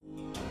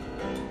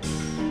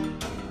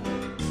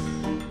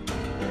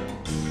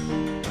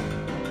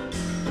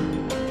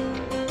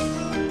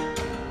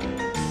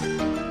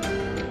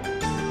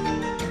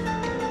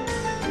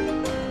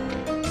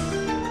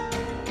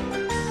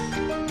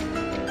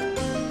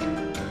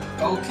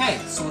Okay,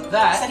 so with I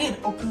that... said he had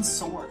open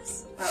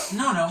sores.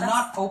 No,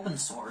 not open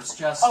sores,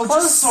 just... Oh,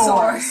 just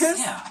sores.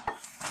 Yeah.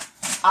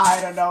 I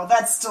don't know.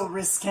 That's still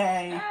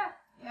risque.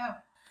 Yeah.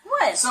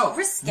 What? So,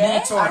 risque?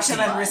 Minotaur Actually,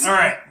 team. I'm risque.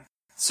 Alright.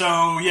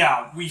 So,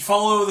 yeah, we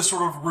follow the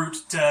sort of route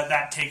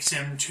that takes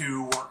him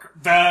to work.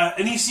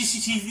 Any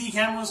CCTV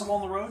cameras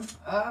along the road?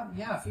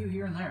 Yeah, a few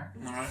here and there.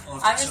 Alright,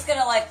 I'm just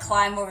gonna,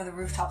 climb over the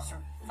rooftops for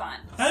fun.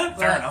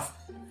 fair enough.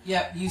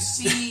 Yeah, you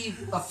see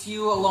a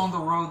few along the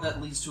road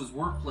that leads to his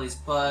workplace,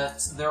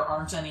 but there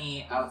aren't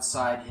any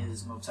outside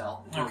his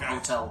motel, or Okay.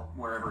 hotel,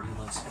 wherever he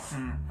lives.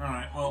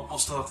 Alright, well, we'll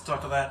still have to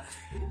talk to that.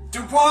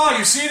 Dubois,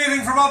 you see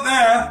anything from up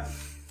there?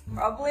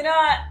 Probably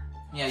not.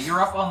 Yeah,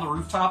 you're up on the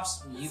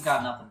rooftops, you've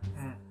got nothing.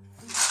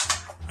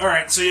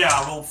 Alright, so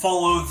yeah, we'll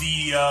follow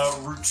the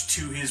route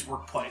to his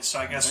workplace. So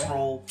I guess Okay.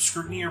 roll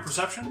scrutiny or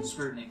perception?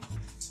 Scrutiny.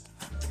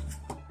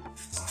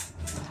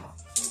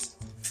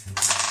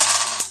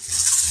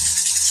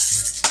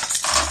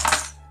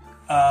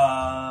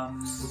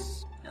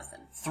 Nothing.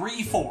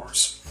 3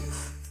 4s.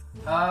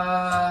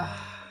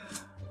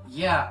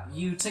 Yeah,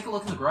 you take a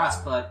look in the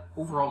grass, but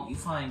overall you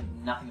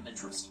find nothing of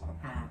interest.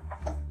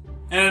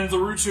 And the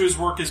route to his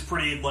work is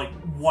pretty,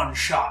 one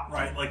shot,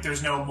 right?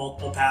 There's no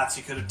multiple paths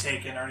he could have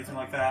taken or anything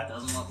like that.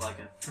 Doesn't look like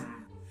it.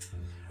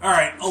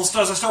 Alright, as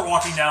I start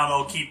walking down,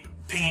 I'll keep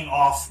pinging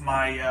off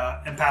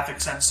my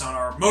empathic sense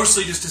sonar,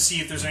 mostly just to see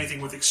if there's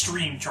anything with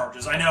extreme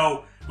charges. I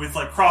know with,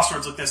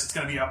 crossroads like this, it's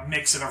going to be a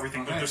mix of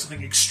everything, but Okay. there's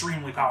something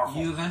extremely powerful.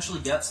 You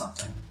eventually get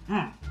something.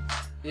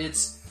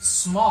 It's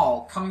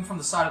small, coming from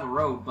the side of the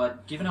road,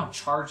 but given how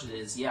charged it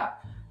is, yeah.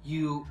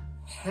 You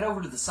head over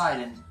to the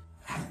side, and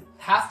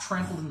half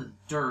trampled in the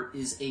dirt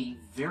is a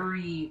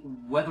very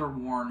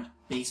weather-worn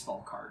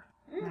baseball card.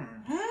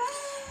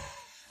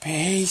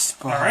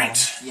 Baseball.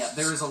 Alright. Yeah,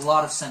 there is a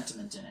lot of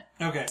sentiment in it.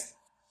 Okay.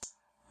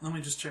 Let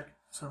me just check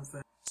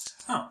something.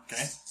 Oh,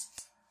 okay.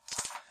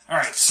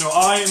 Alright, so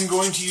I am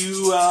going to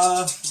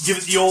give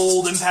it the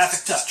old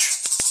empathic touch.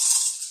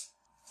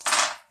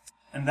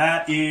 And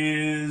that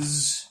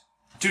is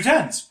 2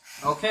 10s.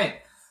 Okay,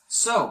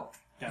 so,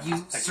 Yeah, you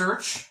thank you.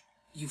 search,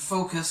 you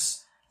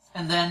focus,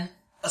 and then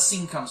a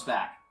scene comes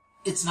back.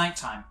 It's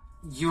nighttime.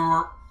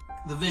 You're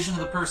the vision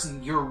of the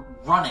person, you're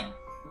running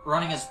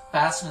as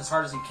fast and as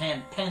hard as you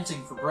can,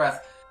 panting for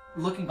breath.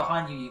 Looking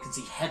behind you, you can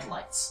see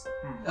headlights.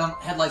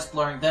 Headlights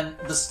blurring, then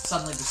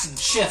suddenly the scene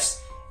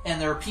shifts,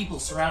 and there are people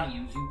surrounding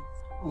you. You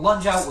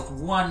lunge out with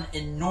one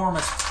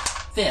enormous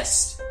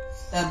fist,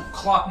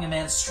 clocking a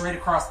man straight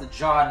across the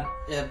jaw,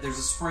 and there's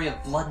a spray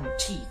of blood and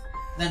teeth.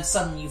 Then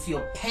suddenly you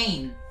feel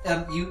pain,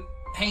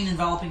 pain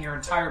enveloping your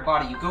entire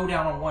body. You go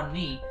down on one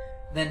knee,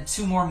 then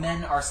 2 more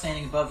men are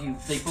standing above you.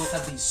 They both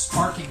have these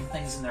sparking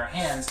things in their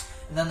hands,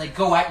 and then they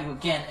go at you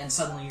again, and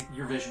suddenly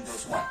your vision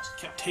goes white.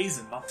 Kept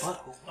tasing my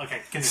butthole.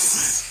 Okay, continue.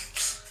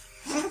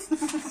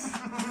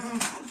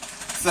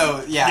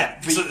 So yeah,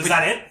 Yeah, so is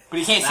that it? But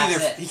he can't see That's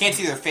their it. he can't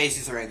see their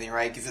faces or anything,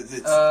 right? Because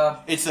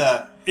it's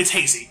It's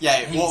hazy.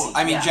 yeah. Well, hazy,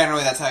 I mean, yeah.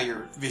 generally that's how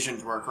your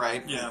visions work,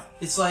 right? Yeah.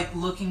 It's like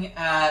looking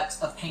at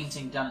a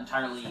painting done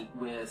entirely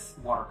with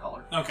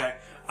watercolor. Okay.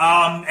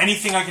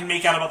 Anything I can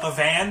make out about the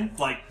van?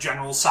 Like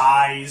general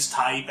size,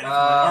 type, anything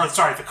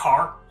the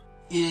car?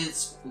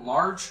 It's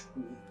large.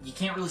 You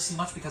can't really see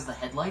much because of the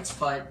headlights,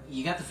 but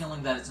you get the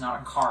feeling that it's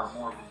not a car,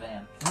 more of a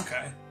van.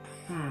 Okay.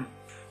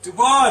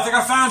 Dubois, I think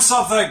I found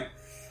something!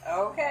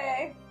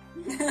 Okay.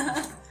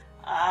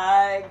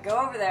 I go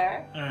over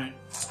there. Alright.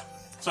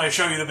 So I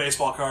show you the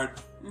baseball card.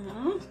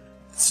 Mm-hmm.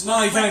 It's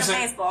not even Like a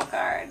baseball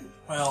card.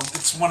 Well,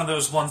 it's one of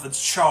those ones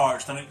that's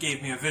charged, and it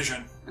gave me a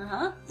vision.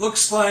 Uh-huh.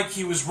 Looks like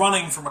he was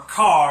running from a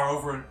car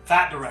over in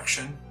that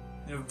direction.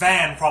 A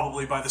van,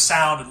 probably, by the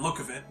sound and look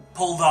of it.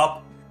 Pulled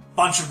up.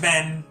 Bunch of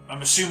men,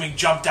 I'm assuming,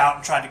 jumped out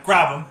and tried to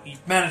grab him. He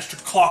managed to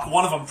clock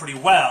one of them pretty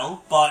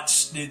well,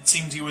 but it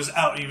seems he was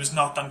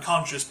knocked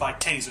unconscious by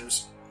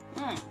tasers.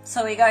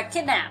 So he got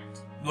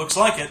kidnapped. Looks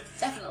like it.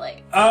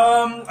 Definitely.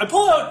 I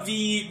pull out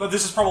but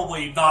this is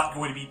probably not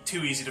going to be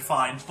too easy to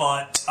find,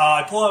 but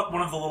I pull out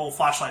one of the little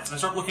flashlights and I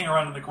start looking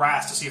around in the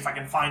grass to see if I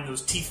can find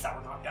those teeth that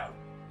were knocked out.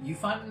 You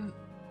find...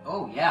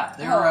 Oh, yeah.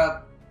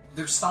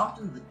 They're stomped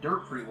into the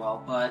dirt pretty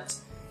well, but...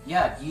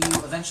 Yeah, you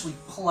eventually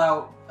pull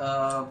out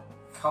a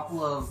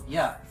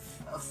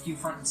few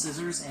front and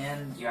scissors,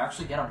 and you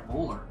actually get a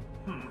molar.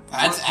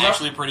 That's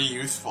actually pretty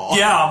useful.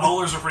 Yeah,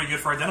 molars are pretty good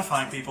for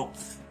identifying people.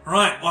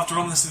 Right, we'll have to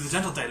run this through the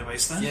dental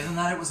database then. Given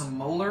that it was a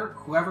molar,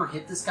 whoever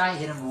hit this guy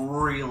hit him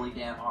really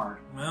damn hard.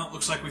 Well,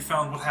 looks like we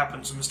found what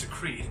happened to Mr.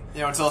 Creed.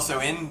 You know, it's also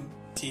in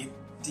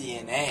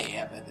DNA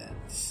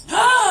evidence.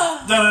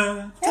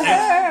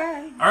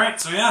 Alright,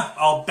 so yeah,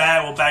 we'll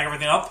bag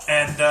everything up,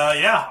 and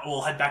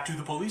we'll head back to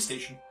the police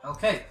station.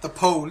 Okay, The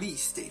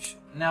police station.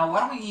 now why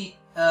don't we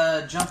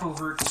jump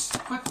over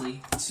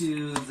quickly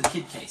to the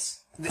kid case.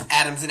 The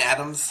Adams and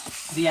Adams.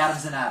 The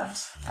Adams and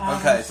Adams.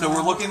 Okay, so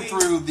we're looking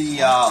through the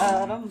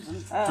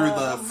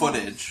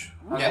footage.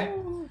 Okay.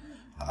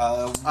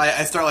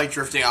 I start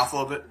drifting off a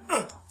little bit.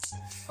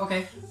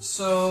 Okay,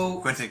 so...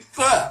 Quentin.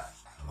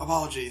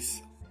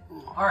 Apologies.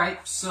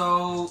 Alright,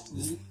 so...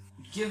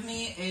 Give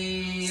me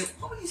a...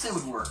 What would you say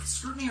would work?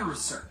 Scrutiny or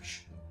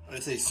research?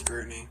 I'd say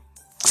scrutiny.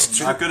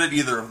 I'm not good at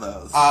either of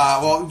those.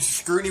 Well,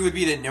 scrutiny would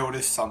be to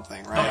notice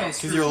something, right? Okay,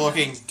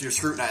 Because you're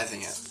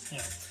scrutinizing it.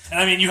 Yeah. And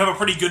I mean, you have a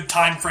pretty good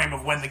time frame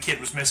of when the kid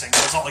was missing,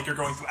 so it's not like you're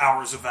going through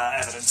hours of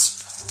evidence.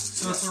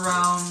 So it's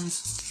around...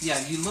 Yeah,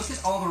 you look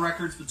at all the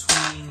records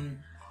between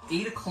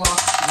 8 o'clock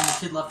when the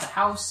kid left the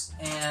house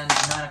and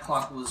 9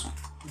 o'clock was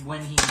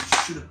when he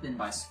should have been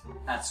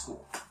at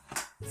school.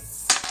 2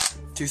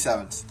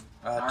 7s.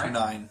 2 Alright.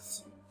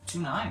 9s. 2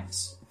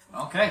 9s.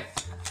 Okay.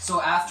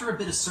 So after a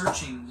bit of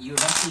searching, you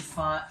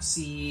eventually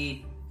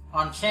see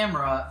on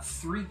camera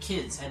 3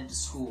 kids headed to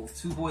school.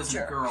 2 boys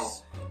and a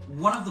girl.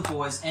 One of the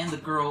boys and the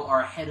girl are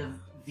ahead of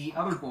the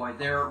other boy.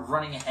 They're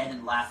running ahead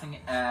and laughing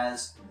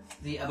as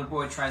the other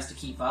boy tries to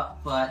keep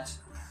up, but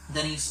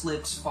then he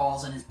slips,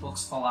 falls, and his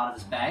books fall out of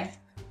his bag.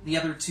 The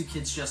other 2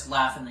 kids just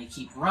laugh and they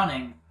keep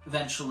running,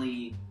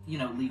 eventually,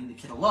 leaving the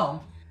kid alone.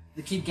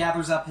 The kid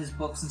gathers up his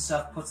books and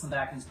stuff, puts them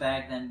back in his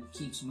bag, then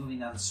keeps moving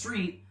down the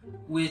street,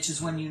 which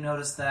is when you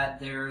notice that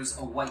there's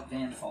a white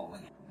van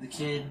following him. The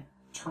kid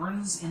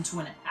turns into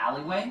an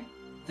alleyway,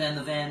 then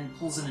the van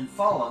pulls in and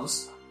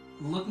follows.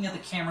 Looking at the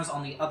cameras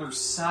on the other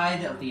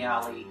side of the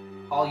alley,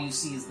 all you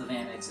see is the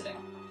van exiting.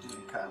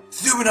 Okay.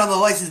 Zoom in on the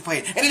license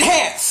plate and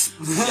enhance!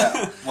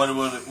 Yeah. What do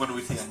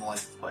we see on the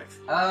license plate?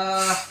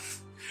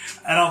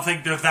 I don't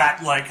think they're that,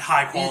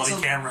 high quality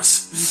It's a-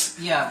 cameras.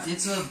 Yeah,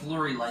 it's a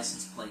blurry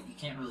license plate. You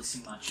can't really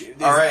see much.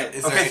 All right.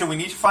 Is Okay, there- so we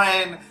need to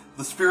find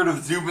the spirit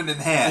of Zubin in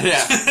hand.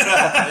 Yeah.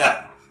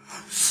 Yeah.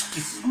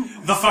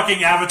 The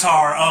fucking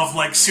avatar of,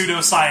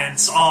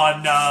 pseudoscience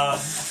on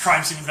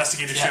crime scene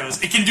investigative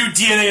shows. It can do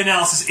DNA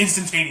analysis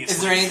instantaneously.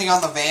 Is there anything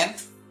on the van?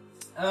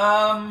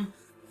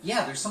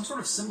 Yeah, there's some sort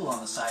of symbol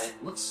on the side.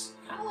 It looks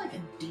kind of like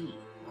a D.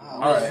 All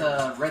With right.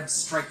 a red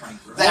stripe running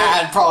through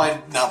it. Probably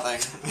nothing.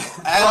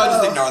 I'll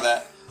just ignore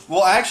that.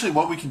 Well, actually,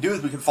 what we can do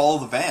is we can follow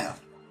the van.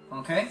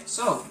 Okay,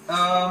 so,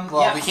 Well,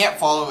 yeah. we can't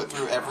follow it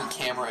through every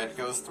camera it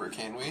goes through,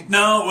 can we?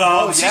 No,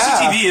 well, Oh, yeah.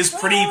 CCTV is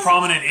pretty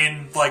prominent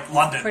in,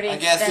 London. Pretty I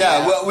guess, extensive.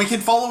 Yeah, well, we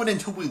can follow it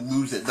until we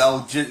lose it.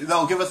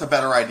 That'll give us a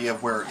better idea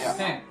of where it is. Yeah.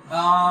 Okay,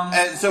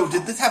 And so,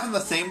 did this happen the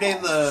same day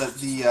the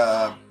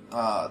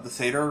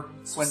satyr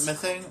went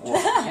missing? Or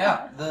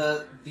yeah,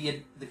 the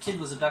kid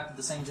was abducted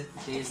the same day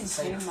as the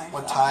satyr.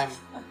 What time?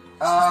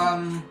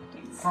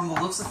 From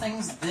the looks of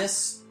things,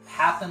 this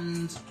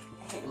happened,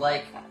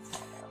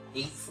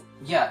 8...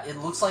 Yeah, it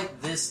looks like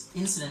this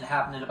incident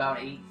happened at about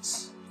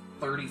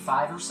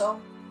 8:35 or so.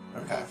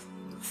 Okay.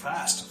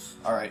 Fast.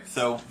 all right,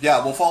 so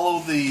yeah, we'll follow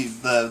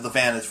the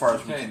van as far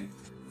as we Okay.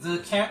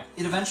 can.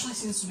 It eventually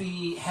seems to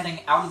be heading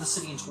out of the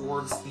city and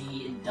towards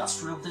the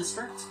industrial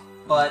district,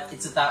 but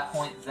it's at that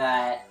point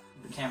that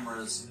the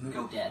cameras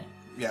go dead.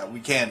 Yeah,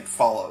 we can't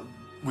follow.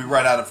 We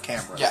run out of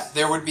cameras. Yeah,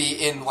 there would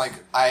be in,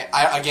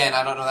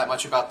 I don't know that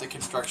much about the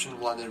construction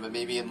of London, but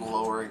maybe in the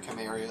lower income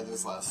area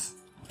there's less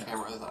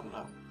cameras, I don't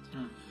know.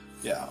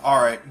 Yeah.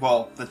 All right.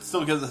 Well, that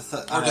still gives us.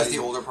 Or just the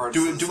older parts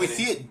Do of the we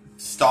city. see it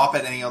stop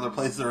at any other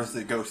places, or does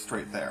it go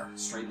straight there?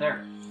 Straight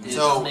there. So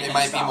doesn't make it any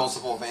might be stops.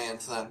 multiple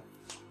vans then.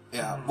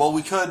 Yeah. Well,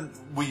 we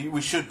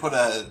should put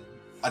a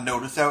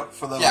notice out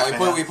for those. Yeah,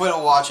 vans. we put a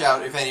watch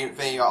out if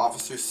any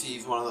officer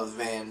sees one of those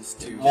vans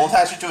to. We'll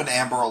attach it to an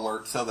Amber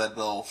Alert so that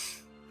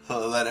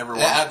everyone.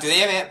 Yeah, do they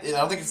have? I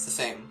don't think it's the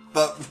same.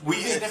 But we.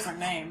 It's a different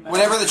name. But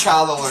Whatever the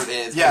child alert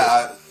is.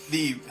 Yeah.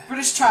 The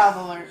British Child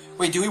Alert.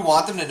 Wait, do we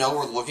want them to know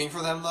we're looking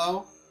for them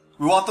though?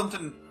 we want them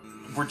to.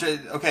 We're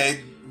just okay.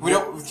 We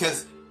don't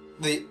because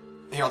the.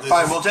 Here, I'll do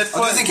Fine, this. we'll just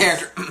I'll do put- this in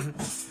character.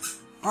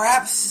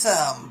 Perhaps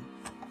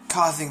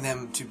causing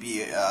them to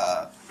be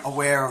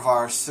aware of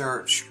our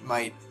search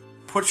might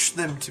push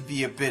them to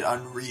be a bit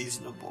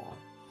unreasonable.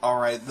 All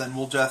right, then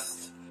we'll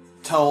just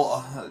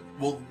tell.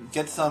 We'll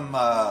get some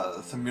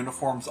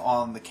uniforms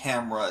on the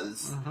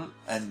cameras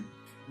and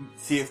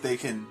see if they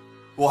can.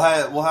 We'll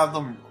have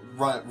them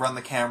run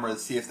the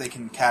cameras, see if they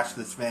can catch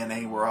this van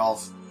anywhere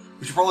else.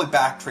 We should probably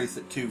backtrace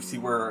it too, see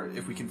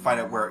if we can find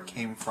out where it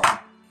came from.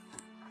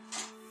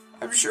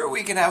 I'm sure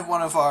we can have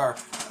one of our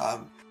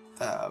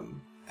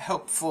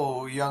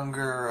helpful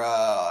younger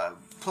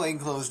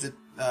plainclothes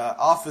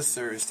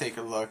officers take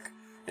a look.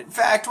 In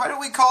fact, why don't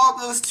we call up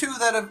those 2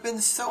 that have been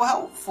so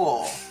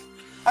helpful?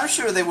 I'm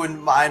sure they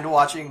wouldn't mind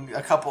watching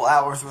a couple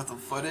hours worth of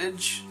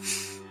footage.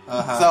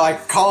 So I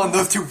call in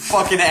those 2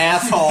 fucking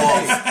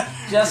assholes.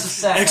 Just a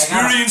sec.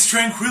 Experience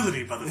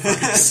tranquility,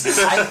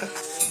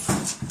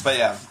 motherfuckers. But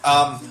yeah,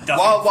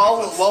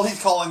 while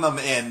he's calling them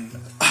in,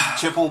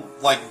 Chip will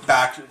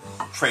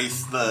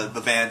backtrace the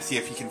van, see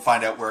if he can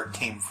find out where it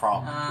came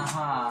from.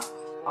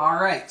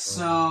 Alright,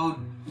 so,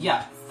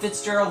 yeah,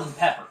 Fitzgerald and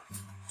Pepper.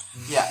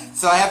 Yeah,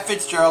 so I have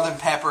Fitzgerald and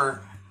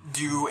Pepper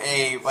do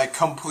a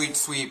complete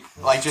sweep.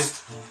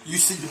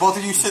 Both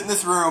of you sit in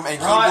this room and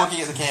keep Right. looking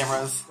at the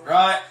cameras.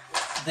 Right.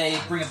 They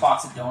bring a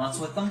box of donuts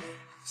with them.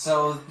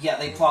 So, yeah,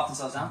 they plop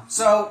themselves down.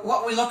 So,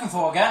 what are we looking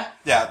for again?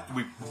 Yeah,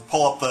 we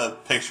pull up the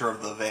picture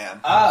of the van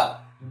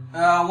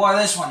Why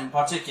this one in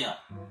particular?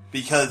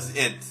 because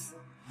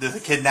there's a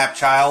kidnapped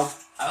child.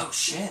 Oh,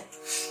 shit.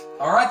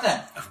 Alright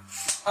then.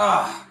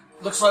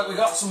 Looks like we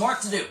got some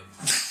work to do.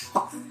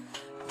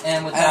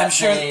 And with And that, I'm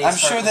sure they I'm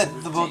start sure with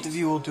that the both of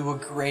you will do a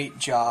great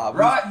job.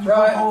 Right.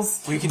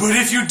 We can, But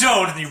if you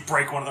don't, then you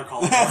break one of their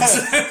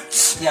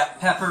collarbones. Yeah,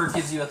 Pepper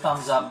gives you a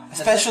thumbs up.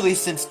 especially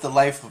since the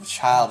life of a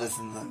child is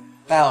in the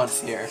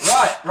balance here.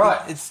 Right.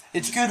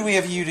 It's good we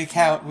have you to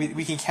count.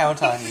 We can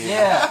count on you.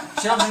 Yeah,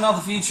 children of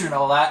the future and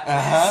all that.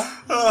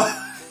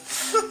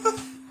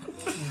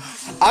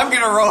 I'm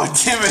gonna roll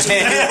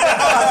intimidate.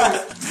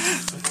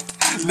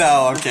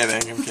 No, I'm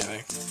kidding.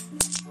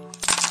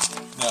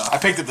 No. I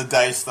picked up the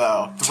dice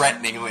though,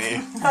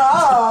 threateningly.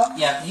 Oh,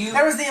 Yeah, you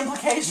there was the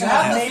implication. you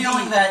have the maybe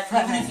feeling that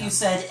even if you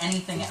said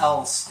anything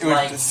else, It would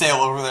like, sail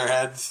over their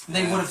heads.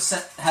 they would have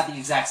had the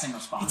exact same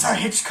response. It's our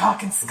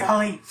Hitchcock and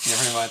Scully. Yeah,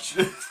 pretty much.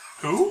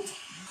 Who?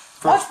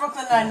 Watch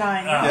Brooklyn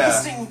Nine-Nine. You're Yeah.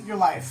 wasting your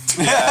life.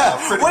 Yeah,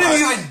 pretty What have much.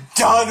 you even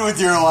done with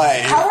your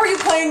life? How are you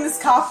playing this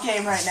cop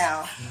game right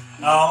now?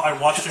 I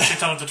watched a shit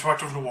ton of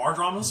detective noir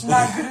dramas.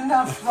 Not good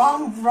enough.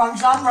 Wrong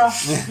genre.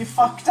 You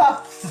fucked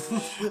up.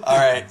 All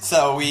right,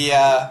 so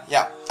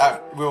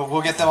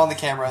we'll get them on the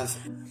cameras.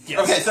 Yes.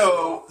 Okay,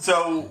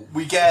 so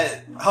we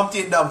get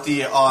Humpty and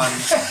Dumpty on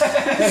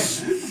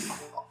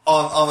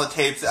on the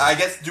tapes. I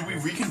guess, do we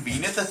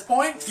reconvene at this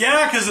point?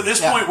 Yeah, because at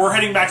this Yeah. point we're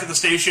heading back to the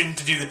station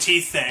to do the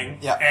teeth thing.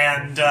 Yeah.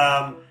 And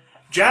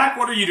Jack,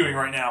 what are you doing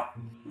right now?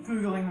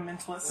 Googling the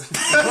mentalist.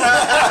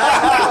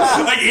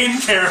 Like in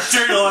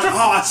character, you're like,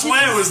 oh, I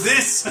swear it was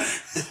this.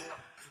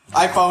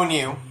 I phone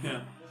you. Yeah.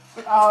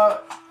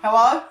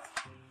 Hello?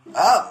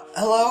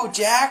 Hello,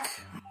 Jack.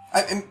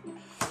 I'm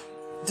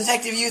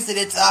Detective Houston.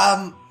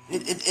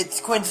 It's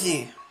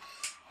Quincy.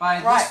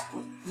 By Right.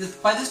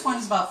 by this point,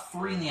 it's about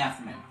 3 in the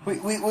afternoon. We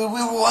were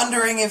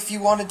wondering if you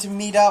wanted to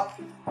meet up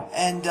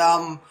and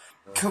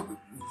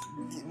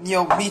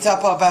meet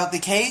up about the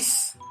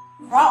case.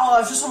 Right, well, I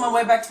was just on my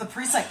way back to the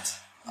precinct.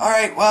 All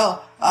right.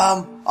 Well,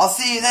 I'll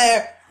see you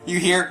there. You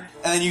hear,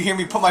 and then you hear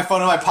me put my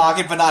phone in my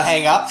pocket, but not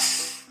hang up.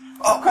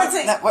 Oh,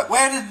 Quincy!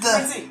 where did the?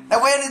 Quincy!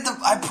 Where did the?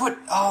 I put.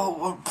 Oh,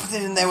 we'll put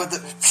it in there with the.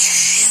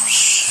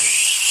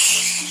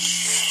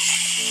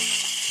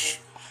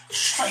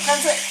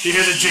 Quincy! You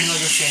hear the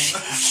jingling of chain.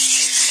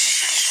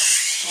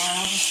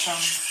 I'll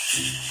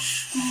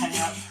just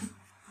hang up.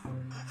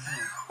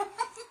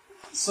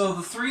 So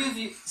the 3 of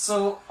you,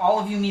 all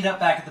of you meet up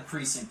back at the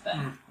precinct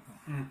then.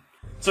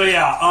 So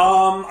yeah,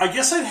 I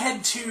guess I'd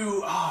head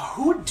to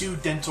who would do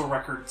dental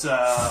records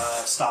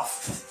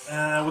stuff.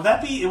 Would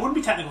that be? It wouldn't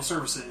be technical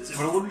services,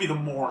 but it wouldn't be the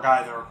morgue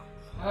either.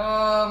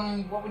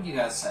 What would you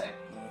guys say?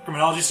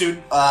 Criminology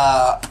student.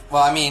 Well,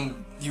 I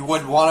mean, you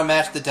would want to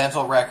match the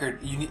dental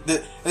record.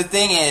 The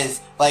thing is,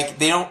 like,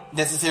 they don't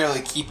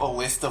necessarily keep a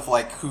list of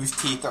like whose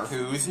teeth are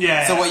whose.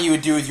 Yeah. So what you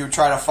would do is you would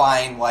try to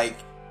find like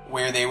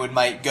where they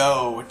might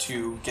go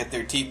to get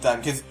their teeth done,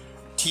 because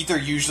teeth are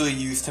usually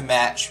used to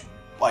match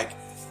like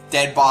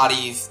dead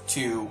bodies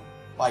to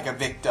like a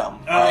victim.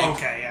 Oh, right?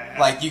 okay, yeah.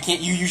 Like you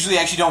usually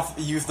actually don't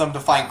use them to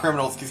find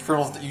criminals, because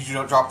criminals usually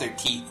don't drop their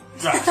teeth.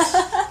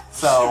 Right.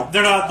 So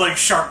They're not like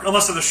sharp,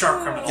 unless they're the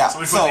sharp criminals. yeah,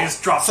 Which one they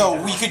just drop so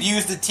teeth we in. could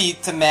use the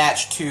teeth to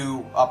match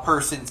to a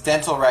person's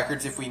dental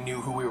records if we knew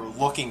who we were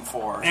looking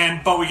for.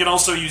 But we can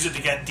also use it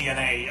to get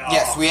DNA.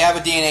 Yes, we have a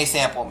DNA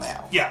sample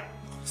now. Yeah.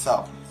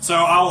 So So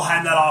I'll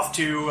hand that off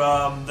to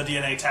the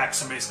DNA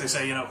techs and basically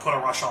say, put a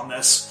rush on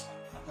this.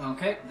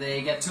 Okay,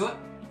 they get to it.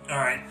 All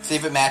right. see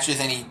if it matches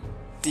any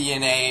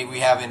DNA we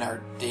have in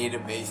our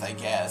database, I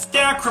guess.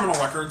 Yeah, criminal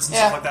records and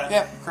Yeah, stuff like that.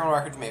 yeah, criminal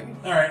records maybe.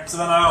 All right. So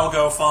then I'll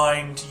go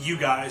find you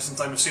guys, since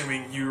I'm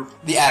assuming you're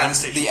The at Adams,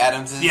 station. the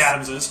Adamses. The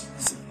Adamses.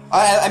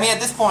 I mean, at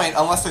this point,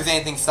 unless there's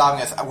anything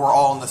stopping us, we're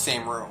all in the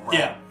same room,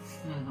 right?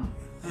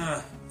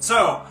 Yeah.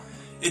 So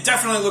it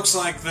definitely looks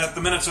like that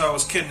the Minotaur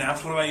was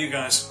kidnapped. What about you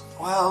guys?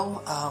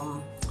 Well,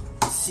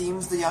 it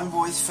seems the young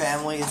boy's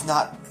family is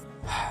not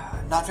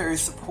very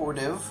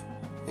supportive.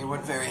 They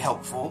weren't very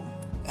helpful,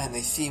 and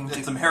they seem It's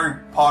to. some Harry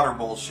Potter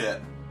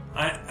bullshit.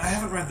 I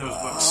haven't read those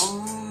books.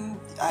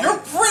 You're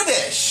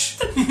British!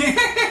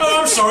 Oh,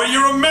 I'm sorry,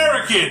 you're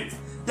American.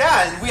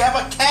 Yeah, we have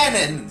a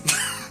canon!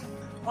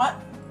 What?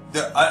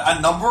 There are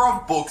a number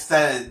of books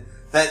that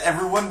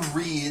everyone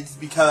reads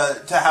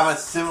because to have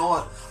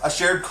a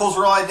shared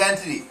cultural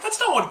identity. That's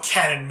not what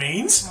canon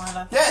means.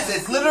 Yes,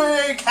 it's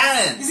literary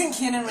canon. He's in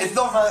canon with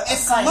It's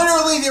science.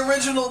 literally the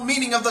original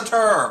meaning of the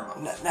term.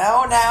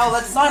 Now,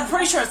 let's. No, I'm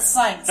pretty sure it's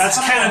science. That's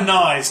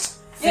canonized.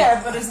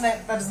 Yeah, but isn't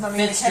it? That does not mean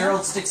it's canon.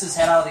 Fitzgerald sticks his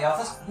head out of the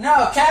office.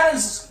 No,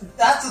 cannons,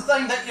 that's the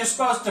thing that you're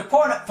supposed to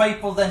point at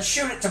people, then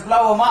shoot it to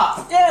blow them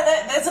up.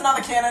 Yeah, that's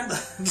another canon.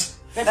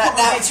 Now,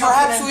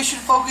 perhaps we should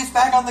focus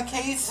back on the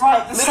case.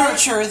 Right, the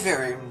Literature is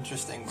very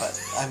interesting, but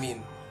I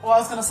mean, Well, I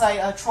was going to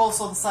say, Troll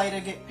saw the cider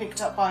get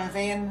picked up by a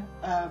van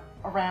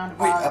around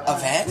wait, about... a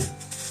van?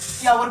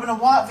 Yeah, it would have been a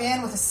white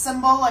van with a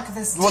symbol like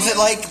this. Was D. it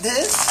like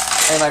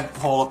this? And I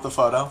pull up the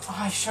photo. Oh,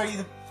 I show you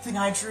the thing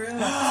I drew.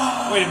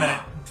 Wait a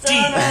minute. D.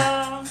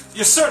 Ta-da!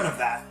 You're certain of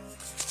that?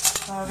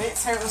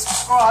 That's how it was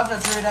described. I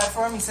drew it out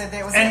for him. He said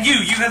that was And it.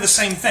 you had the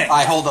same thing.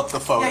 I hold up the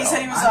photo. Yeah, he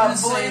said he was I'm going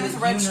to blue say with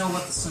that red... you know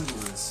what the symbol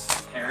is,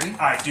 Harry.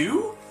 I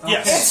do?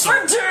 Yes.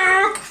 Okay. So,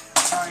 Duke!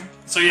 Sorry.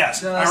 so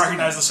yes, I Just-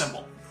 recognize the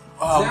symbol.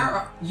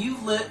 You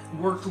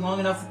worked long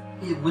enough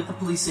with the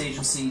police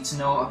agency to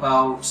know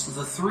about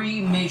the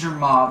three major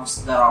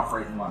mobs that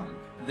operate in London.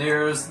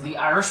 There's the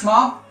Irish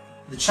mob,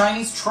 the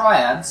Chinese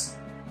triads,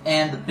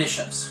 and the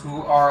bishops,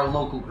 who are a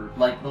local group,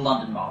 like the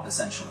London mob,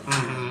 essentially.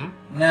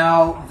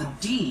 Now, the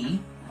D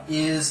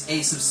is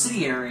a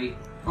subsidiary,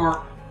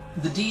 or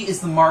the D is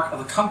the mark of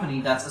a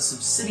company that's a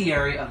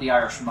subsidiary of the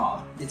Irish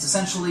mob. It's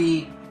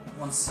essentially...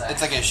 One sec.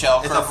 It's like a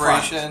shell It's a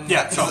corporation.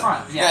 Yeah, It's so- a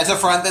front, Yeah, it's a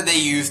front that they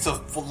use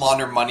to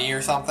launder money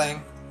or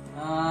something.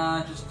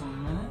 Just a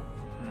minute.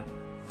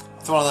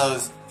 It's one of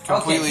those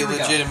completely here we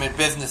go. legitimate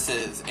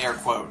businesses, air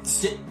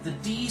quotes. The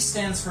D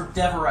stands for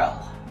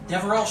Deverell.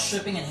 Deverell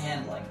Shipping and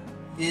Handling.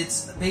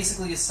 It's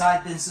basically a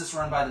side business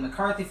run by the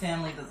McCarthy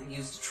family that they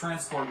use to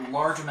transport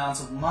large amounts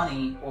of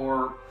money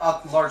or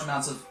large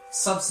amounts of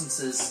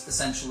substances,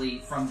 essentially,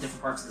 from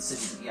different parts of the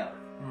city to the other.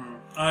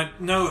 I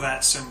know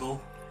that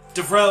symbol.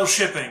 Devrel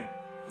Shipping.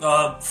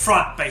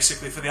 Front,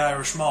 basically, for the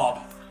Irish mob.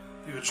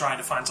 We were trying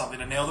to find something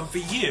to nail them for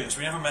years.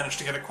 We never managed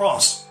to get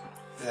across.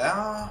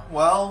 Yeah,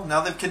 well, now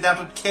they've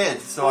kidnapped a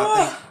kid, so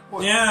I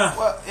think... Yeah.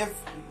 Well,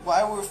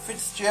 why were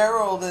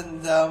Fitzgerald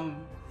and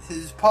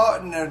his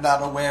partner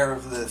not aware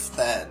of this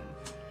then?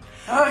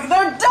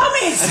 They're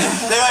dummies!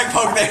 They like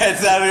poke their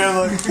heads out and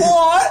they're like,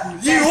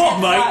 "What? You what,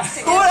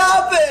 mate? What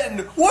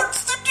happened?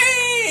 What's the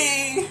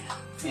D?"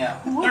 Yeah.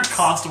 They're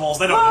constables.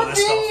 They don't know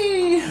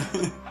this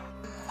stuff.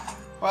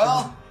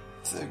 Well,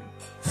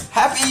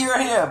 happy you're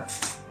here,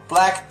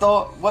 Black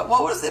Thor. What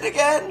was it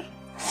again?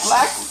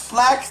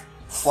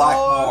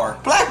 Blackmore.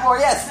 Blackmore,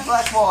 yes,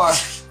 Blackmore.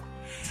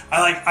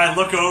 I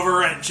look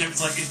over and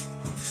Jim's like,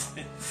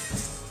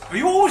 are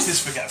you always this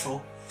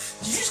forgetful?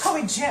 Did you just call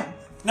me Jim?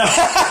 No.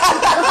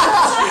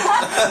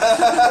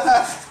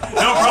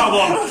 No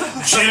problem.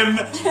 Jim,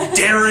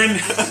 Darren,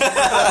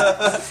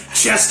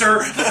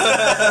 Chester,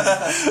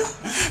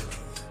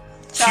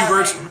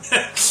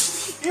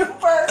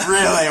 Hubert.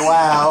 Really?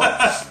 Wow.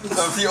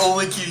 That's the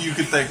only cue you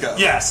could think of.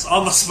 Yes,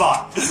 on the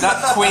spot.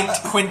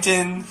 Not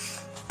Quentin.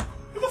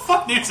 Who the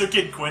fuck names their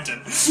kid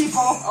Quentin? People.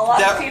 A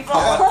lot of people.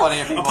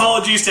 Plenty of people.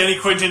 Apologies to any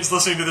Quentins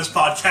listening to this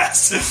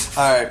podcast.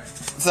 Alright,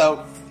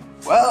 so,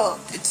 well,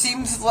 it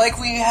seems like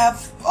we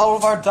have all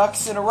of our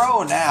ducks in a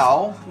row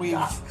now.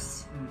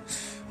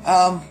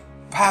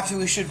 Perhaps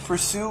we should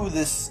pursue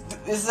this.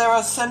 Is there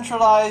a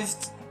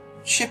centralized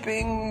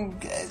shipping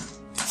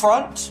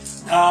front?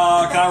 Can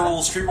I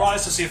roll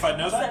Streetwise to see if I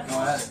know that? Go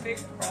ahead. Big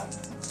front.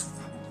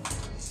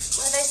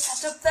 Where they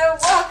set up their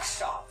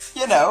workshop.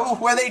 You know,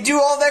 where they do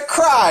all their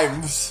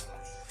crimes.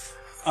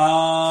 2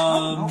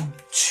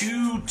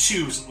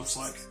 2s, it looks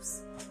like.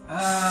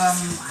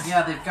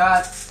 Yeah,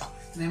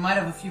 they might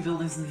have a few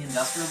buildings in the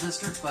industrial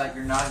district, but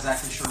you're not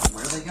exactly sure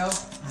where they go.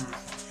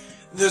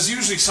 There's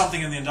usually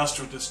something in the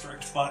industrial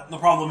district, but the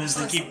problem is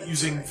they keep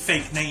using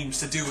fake names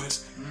to do it.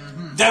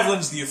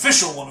 Devlin's the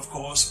official one, of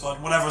course, but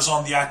whatever's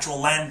on the actual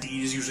land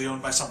deed is usually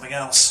owned by something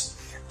else.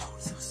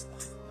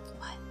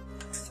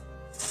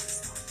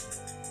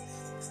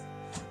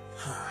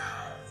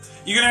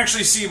 You can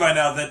actually see by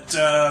now that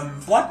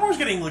Blackmore's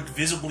getting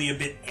visibly a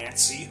bit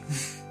antsy.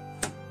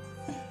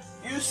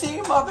 You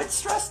seem a bit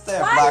stressed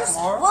there, Why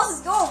Blackmore.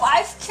 was your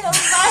wife killed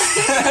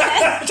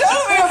by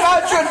Tell me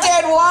about your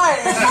dead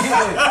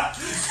wife!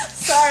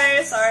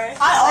 Sorry.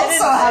 I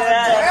also have a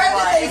dead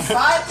Where did they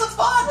find the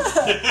body?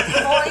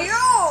 For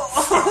you!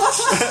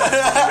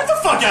 Get the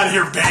fuck out of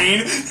here,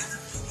 Bane!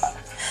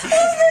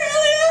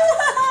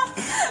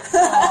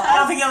 I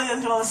don't think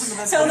Elliott's gonna listen to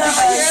this. He'll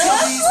never hear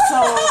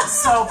Please,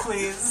 so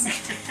please.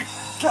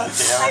 God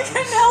damn I it.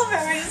 couldn't help it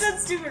when you said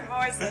stupid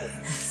voices.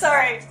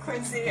 Sorry,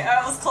 Quincy. I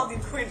almost called you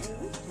Quentin.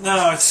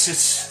 No,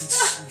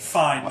 it's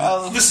fine.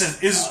 Well- Listen,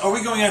 are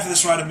we going after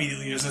this right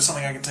immediately, or is there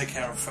something I can take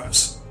care of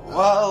first?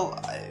 Well,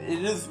 it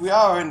is. We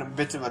are in a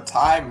bit of a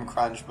time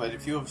crunch, but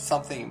if you have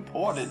something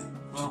important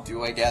to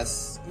do, I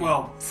guess.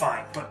 Well,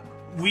 fine, but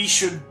we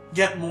should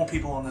get more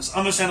people on this.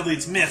 Understandably,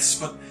 it's myths,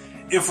 but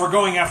if we're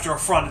going after a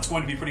front, it's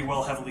going to be pretty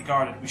well heavily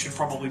guarded. We should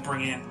probably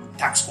bring in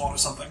tax squad or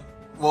something.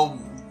 Well,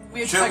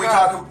 We have to shouldn't we figure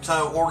out-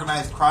 talk to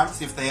organized crime,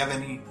 see if they have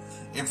any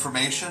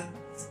information?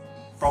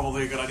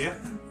 Probably a good idea.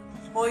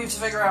 Well, you have to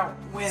figure out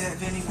where that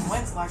van even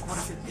went. Like, what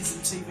if it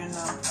isn't even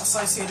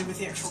associated with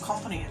the actual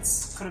company? It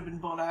could have been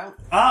bought out.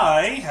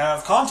 I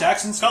have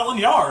contacts in Scotland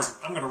Yard.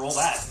 I'm going to roll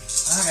that.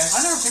 Okay.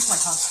 I never picked my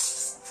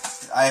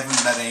contacts. I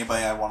haven't met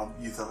anybody I want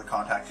to use as a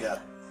contact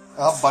yet.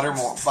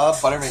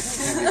 Buttermaker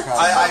can be a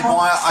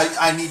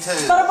I need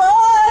to.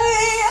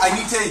 Bye-bye! I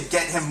need to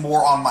get him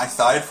more on my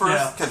side first,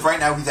 Yeah. because right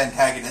now he's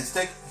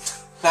antagonistic.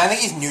 No, I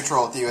think he's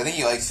neutral with you. I think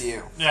he likes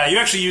you. Yeah, you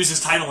actually use his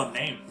title and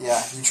name. Yeah,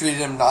 you treated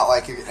him not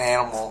like an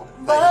animal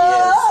that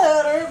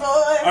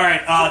Butterboy!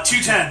 Alright, 2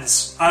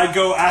 10s. I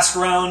go ask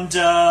around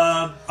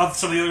of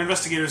some of the other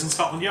investigators in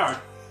Scotland Yard.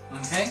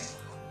 Okay.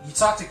 You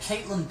talk to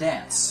Caitlin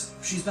Dance.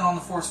 She's been on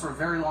the force for a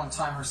very long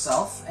time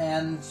herself,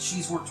 and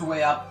she's worked her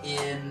way up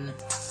in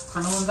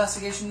criminal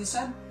investigation, you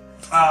said?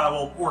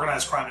 Well,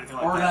 organized crime, anything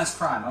like Organized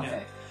crime,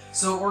 okay.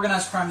 So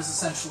organized crime is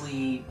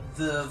essentially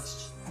the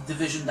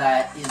division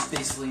that is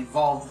basically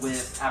involved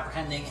with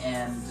apprehending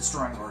and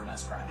destroying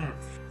organized crime.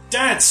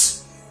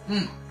 Dance!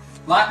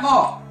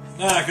 Blackmore,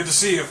 Ah, good to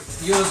see you.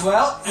 you as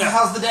well? Yeah.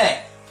 How's the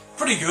day?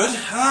 Pretty good.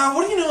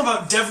 What do you know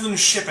about Devlin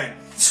Shipping?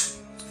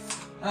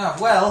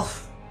 Well,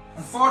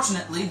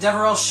 unfortunately,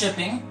 Deverell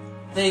Shipping,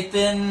 they've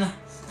been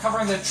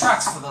covering their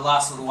tracks for the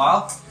last little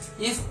while.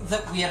 If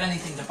that we had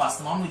anything to bust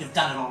them on, we'd have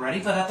done it already,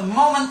 but at the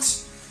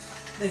moment,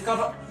 they've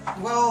got,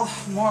 well,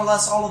 more or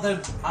less all of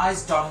their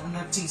I's dotted and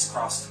their T's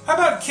crossed. How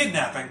about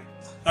kidnapping?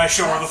 I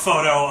show her the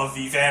photo of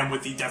the van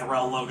with the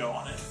Deverell logo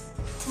on it.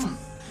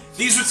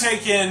 These were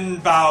taken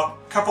about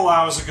a couple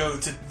hours ago.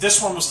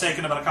 This one was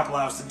taken about a couple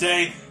hours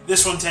today.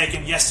 This one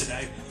taken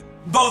yesterday.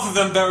 Both of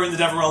them bearing the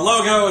Deverell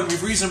logo, and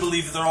we've reason to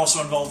believe that they're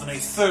also involved in a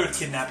third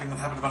kidnapping that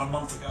happened about a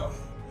month ago.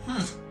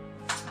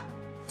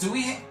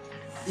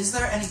 Is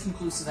there any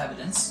conclusive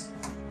evidence?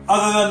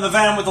 Other than the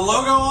van with the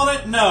logo on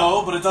it,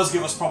 no, but it does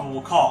give us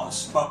probable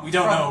cause. But we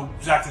don't know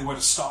exactly where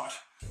to start.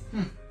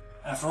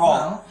 After all,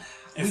 Well,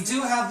 we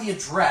do have the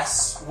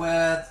address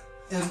where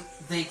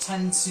they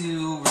tend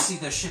to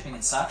receive their shipping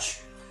and such.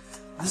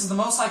 This is the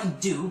most I can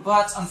do,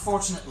 but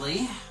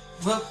unfortunately,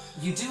 well,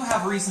 you do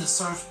have reason to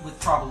search with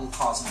probable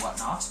cause and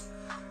whatnot.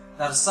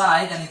 That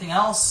aside, anything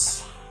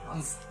else?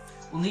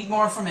 We'll need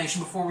more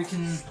information before we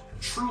can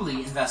truly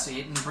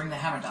investigate and bring the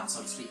hammer down,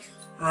 so to speak.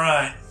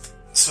 right.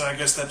 So I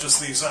guess that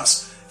just leaves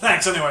us.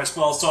 Thanks anyways,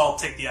 well, so I'll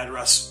take the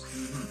address.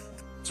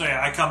 So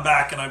yeah, I come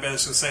back and I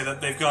basically say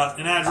that they've got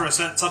an address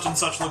at such and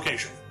such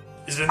location.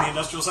 Is it in the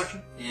industrial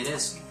section? It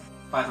is.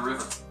 By the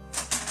river.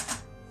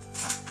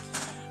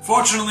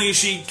 Fortunately,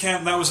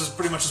 that was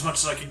pretty much as much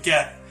as I could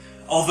get.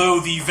 Although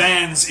the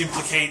vans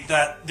implicate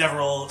that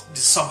Deverell is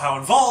somehow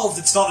involved,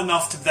 it's not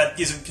enough that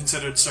isn't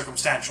considered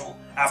circumstantial.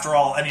 After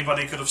all,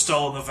 anybody could have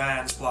stolen the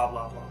vans, blah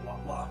blah blah blah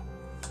blah.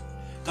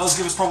 Does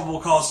give us probable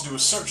cause to do a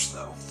search,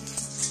 though.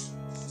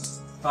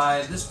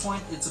 By this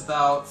point, it's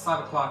about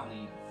 5 o'clock in the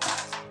evening.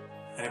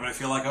 Anybody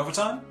feel like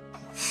overtime?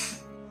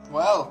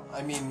 Well,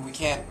 I mean, we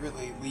can't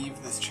really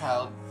leave this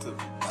child to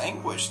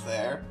languish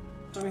there.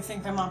 Do we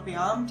think they might be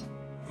armed?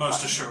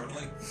 Most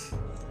assuredly.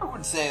 I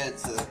would say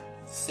it's a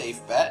safe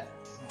bet.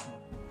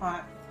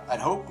 Right. I'd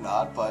hope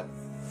not, but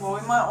Well,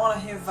 we might want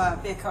to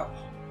have backup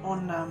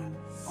on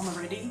the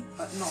ready,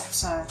 but not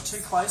too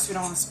close. We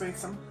don't want to spook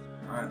them.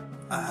 Right.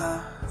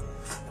 And,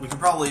 We can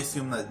probably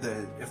assume that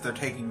if they're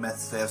taking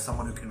myths, they have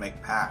someone who can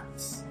make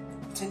pacts.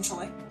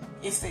 potentially,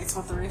 if that's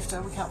what they're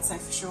after, we can't say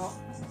for sure.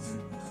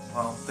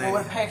 Well,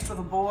 Or a pact with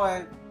a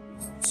boy,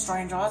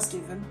 strange eyes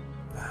given.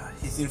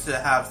 he seems to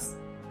have,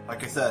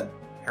 like I said,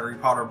 Harry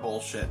Potter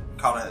bullshit.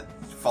 Caught a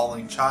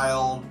falling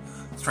child,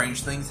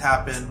 strange things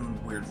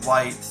happen, weird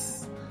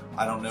lights.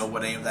 I don't know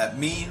what any of that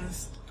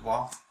means.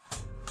 Well,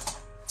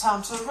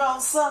 Time to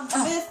roll some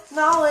myth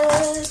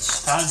knowledge.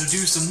 Time to do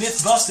some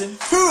myth busting.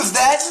 who's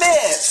that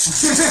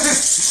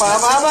myth?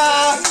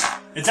 Ba-ba-ba.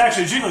 It's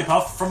actually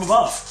Jigglypuff from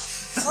above.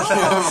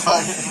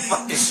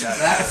 Fucking shut up.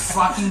 That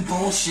fucking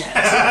bullshit.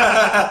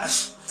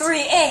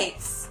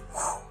 3/8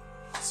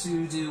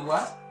 To do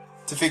what?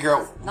 To figure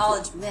out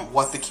knowledge myth.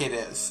 what the kid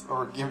is,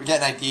 or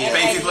get an idea.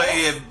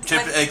 basically,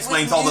 Chip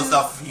explains all the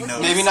stuff he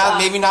knows. Maybe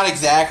not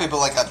exactly, but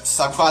like a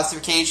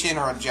subclassification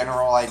or a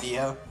general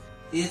idea.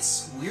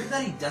 It's weird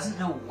that he doesn't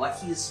know what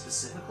he is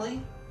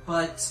specifically,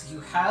 but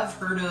you have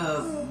heard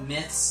of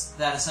myths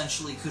that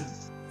essentially could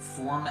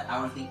form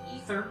out of the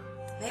ether.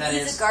 Maybe That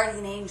he's is- a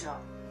guardian angel.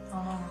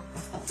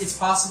 It's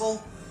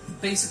possible.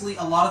 Basically,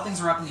 a lot of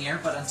things are up in the air,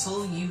 but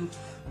until you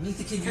meet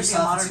the kid be a yourself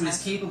and modern see what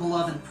he's myth. capable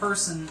of in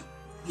person,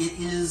 it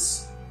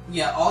is...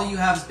 Yeah, all you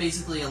have is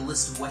basically a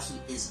list of what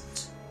he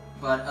isn't.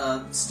 But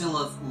still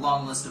a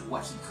long list of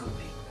what he could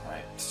be.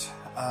 Right.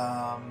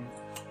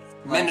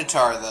 Like-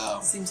 Minotaur, though.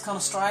 Seems kind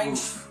of strange.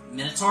 Oof.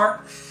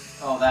 Minotaur?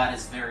 Oh, that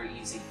is very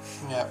easy.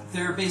 Yep.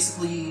 There are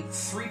basically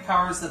 3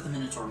 powers that the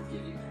Minotaur would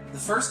give you. The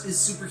first is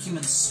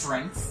superhuman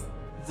strength.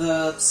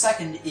 The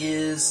second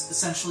is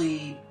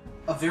essentially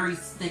a very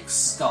thick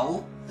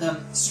skull,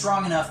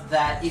 strong enough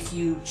that if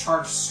you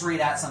charge straight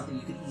at something,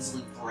 you could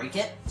easily break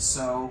it.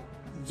 So,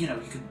 you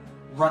could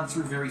run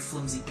through very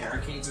flimsy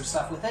barricades or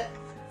stuff with it.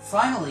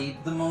 Finally,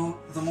 the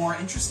more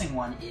interesting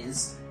one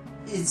is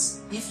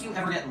if you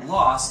ever get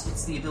lost,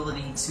 it's the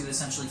ability to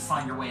essentially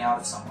find your way out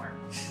of somewhere.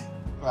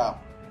 Well,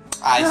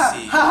 I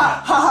see.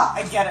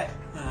 I get it.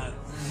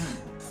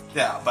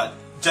 Yeah, but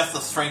just the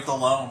strength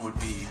alone would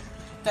be...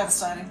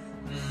 Devastating.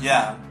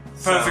 Yeah.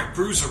 Perfect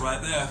bruiser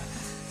right there.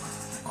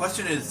 The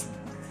question is,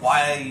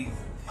 why...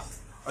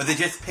 Are they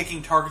just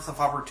picking targets of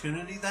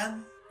opportunity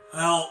then?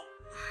 Well,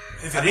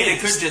 if It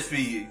could just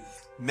be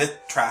myth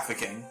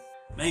trafficking.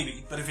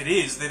 maybe, but if it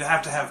is, they'd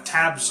have to have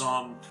tabs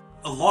on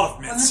a lot of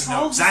When myths the and know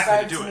troll exactly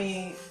to described do to it.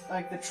 me,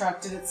 like, the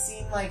truck, did it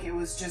seem like it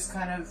was just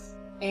kind of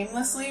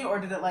aimlessly, or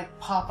did it, like,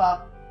 pop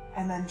up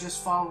and then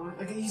just follow?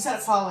 Like, you said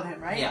it followed him,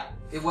 right? Yeah,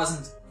 it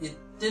wasn't. It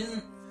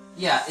didn't.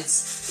 Yeah,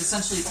 it's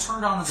essentially it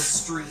turned onto the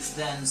street,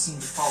 then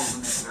seemed to follow the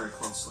myth very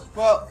closely.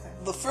 Well,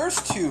 the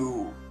first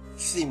two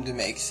seem to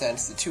make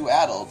sense, the 2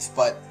 adults,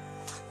 but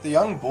the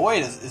young boy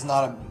is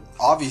not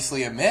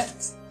obviously a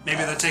myth. Maybe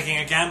they're taking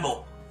a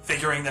gamble,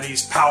 figuring that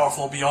he's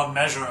powerful beyond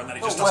measure and that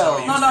he just doesn't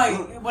well, know how to use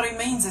No, it. what he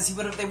means is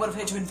they would have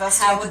had to How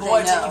investigate the would boy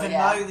they to know, even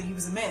yeah. know that he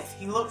was a myth.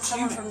 He looked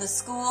Someone human. from the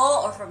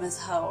school or from his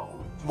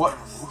home? What?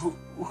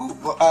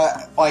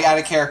 Like out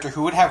of character,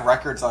 who would have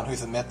records on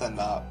who's a myth and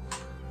not?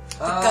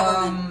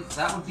 government.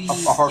 That would be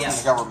Apart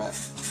yes. from the government.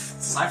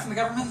 Aside from the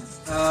government,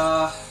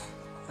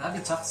 that'd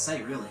be tough to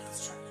say, really.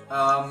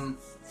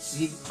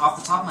 Off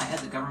the top of my head,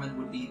 the government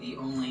would be the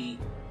only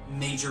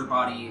major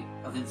body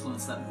of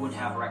influence that would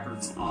have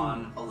records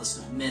on a list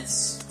of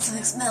myths,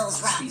 Something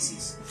smells right.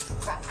 species.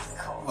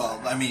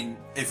 Well, I mean,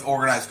 if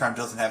organized crime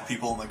doesn't have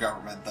people in the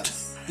government,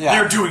 that's Yeah.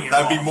 They're doing it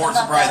that'd be wrong. more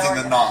Not that surprising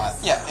than not.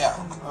 organized.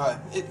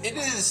 Yeah. It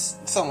is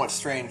somewhat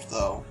strange,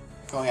 though,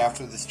 going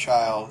after this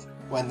child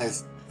when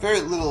there's very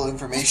little The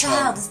information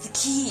child is the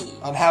key.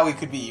 on how he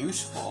could be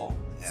useful.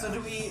 So do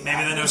we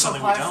Maybe they know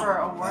something we apply don't. for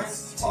a warrant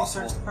That's to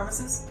possible. search the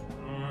premises?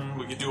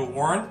 We could do a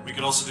warrant. We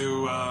could also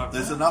do.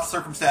 There's enough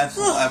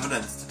circumstantial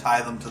evidence to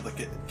tie them to the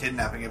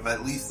kidnapping of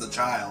at least the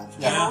child.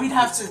 Yeah. Well, we'd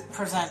have to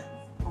present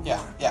a Yeah,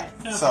 warrant.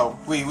 yeah. So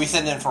we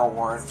send in for a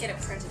warrant. Get it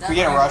printed If up. we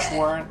get a right rush away.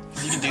 warrant,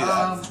 you can do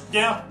that.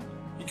 Yeah.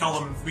 You call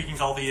them. We can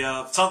call the.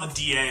 It's not the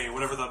DA,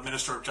 whatever the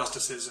Minister of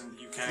Justice is in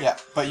the UK. Yeah,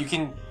 but you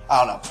can.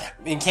 I don't know.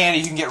 In Canada,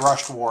 you can get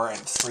rushed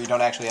warrants where you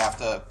don't actually have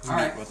to meet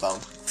Alright. with them.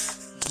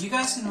 You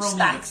guys can roll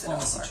me a Stacks it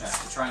diplomacy over. check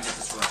to try and get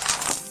this right.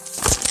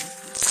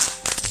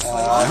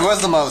 Who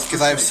has the most?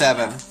 Because I have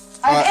 7.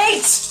 I have Uh,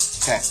 8!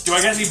 Okay. Do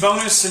I get any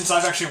bonus since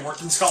I've actually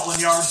worked in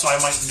Scotland Yard, so I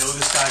might know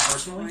this guy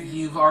personally?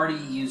 You've already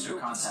used your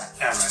contact.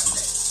 Yeah,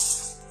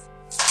 right.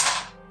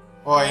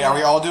 Well, yeah, are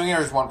we all doing it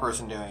or is one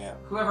person doing it?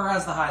 Whoever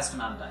has the highest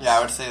amount of dice. Yeah,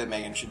 I would say that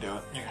Megan should do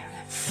it.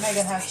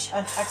 Megan has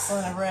an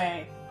excellent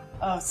array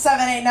of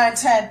 7, 8, 9,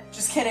 10.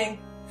 Just kidding.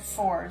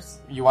 4s.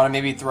 You want to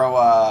maybe throw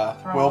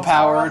Throw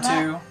willpower on or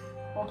that? 2?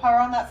 Willpower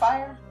on that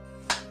fire?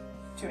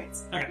 2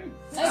 8s. Okay.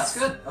 That's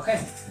good. Okay.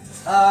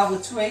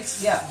 With 2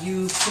 8s, yeah,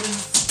 you put in.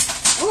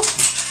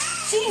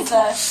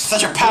 Jesus.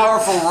 Such a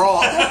powerful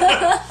roll.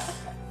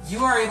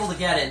 You are able to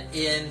get it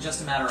in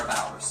just a matter of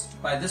hours.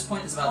 By this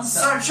point, it's about I'm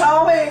so 7.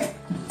 charming!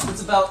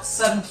 It's about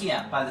 7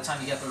 p.m. by the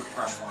time you get the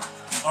rush warrant.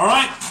 All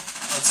right.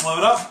 Let's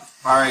load up.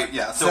 All right,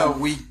 yeah. So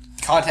we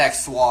contact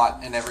SWAT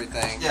and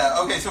everything. Yeah,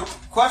 okay, so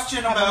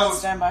question Have them on about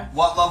standby.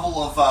 what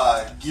level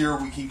of gear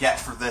we can get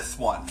for this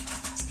one.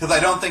 Because I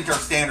don't think our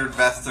standard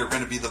vests are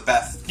going to be the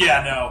best.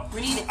 Yeah, no.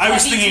 We need I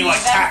was heavy thinking like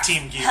vests, tac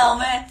team gear.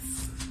 Helmets.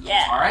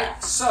 Yeah.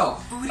 Alright, so,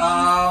 for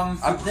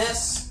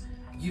this,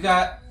 you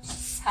got.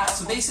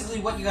 So basically,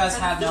 what you guys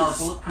have now are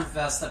bulletproof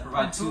vests that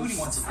provide 2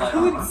 points of light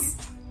armor.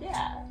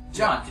 Yeah.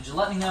 John, could you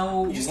let me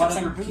know just what kept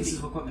saying other booty. pieces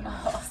of equipment are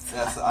there?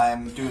 Yes,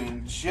 I'm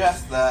doing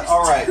just that.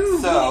 Alright,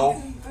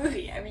 so...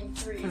 Booty. I mean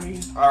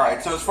 3.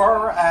 Alright, so as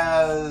far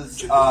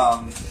as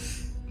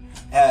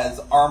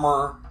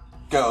armor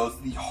goes,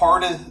 the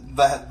hardest,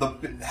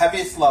 the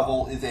heaviest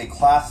level is a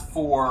class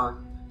 4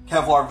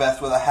 Kevlar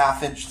vest with a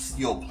 1/2-inch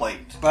steel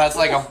plate. But that's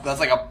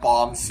like a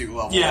bomb suit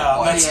level. Yeah,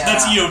 Like,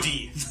 that's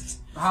EOD.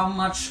 How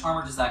much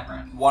armor does that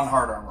grant? 1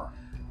 hard armor.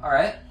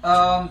 Alright,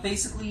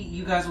 basically,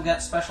 you guys will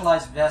get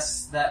specialized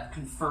vests that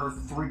confer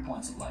 3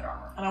 points of light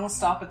armor. And I will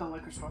stop at the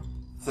liquor store.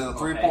 So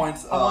 3 Okay.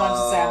 points. I wanted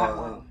to say I had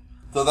one.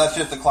 So that's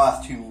just a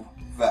class 2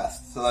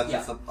 vest. So that's Yeah.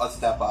 just a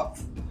step up.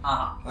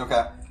 Uh-huh.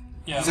 Okay.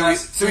 Yeah.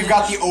 So we've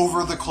got the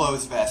over the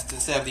clothes vest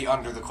instead of the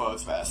under the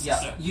clothes vest.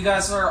 Yeah. Yeah. You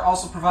guys are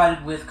also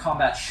provided with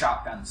combat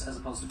shotguns as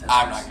opposed to pistols.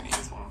 I'm not going to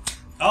use one.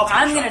 I'll take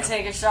I'm a gonna shotgun.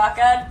 take a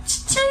shotgun.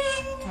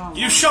 Cha-ching!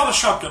 You shot a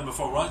shotgun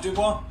before, right,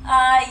 Dubois?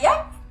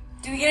 Yep.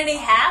 Do we get any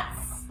hats?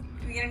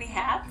 Do we get any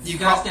hats? You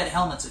guys get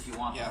helmets if you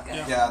want. Yeah.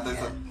 Good. Yeah, there's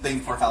a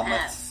thing for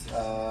helmets.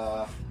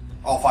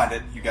 I'll find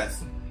it. You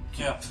guys.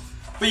 Yeah.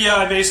 But yeah,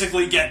 I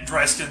basically get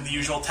dressed in the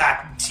usual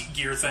tac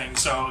gear thing.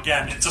 So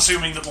again, it's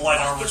assuming that the light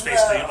armor is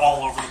basically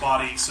all over the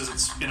body, since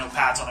it's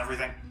pads on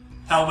everything.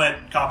 Helmet,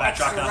 combat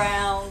Extra shotgun.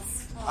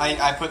 rounds.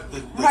 I put the.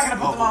 We're not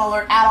gonna put them on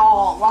alert at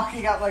all.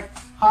 Walking out like,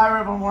 hi, we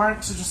have a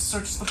warrant to just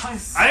search the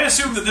place. I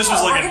assumed that this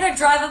was Oh, like we're a... gonna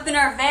drive up in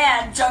our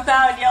van, jump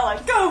out, and yell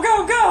like, "Go,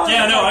 go, go!"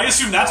 Yeah, no, I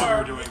assumed that's what we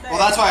were doing. Well,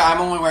 that's why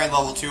I'm only wearing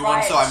level 2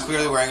 one, so Right. I'm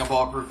clearly wearing a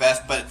bulletproof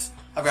vest, but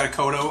I've got a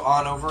Kodo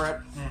on over it.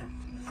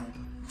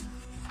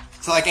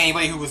 So, like,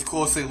 anybody who was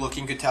closely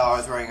looking could tell I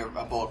was wearing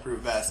a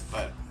bulletproof vest,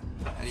 but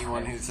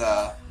anyone who's,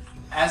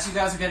 As you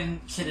guys are getting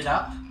kitted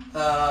up,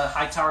 the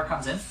Hightower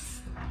comes in.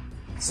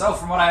 So,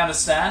 from what I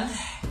understand,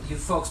 you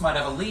folks might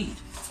have a lead.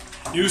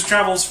 News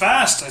travels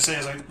fast, I say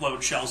as I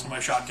load shells into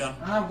my shotgun.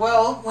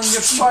 Well, when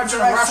you're Sergeant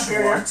people in a rush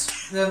Superior. warrant,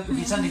 then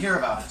you tend to hear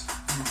about it.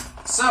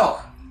 So,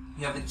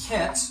 you have the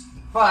kit,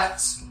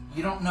 but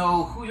you don't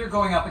know who you're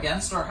going up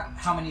against, or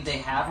how many they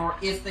have, or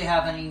if they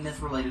have any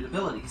myth-related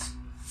abilities.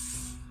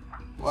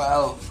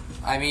 well,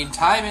 I mean,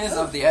 time is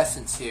of the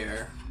essence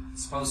here.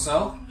 Suppose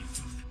so.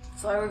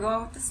 That's why we're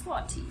going with the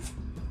SWAT team.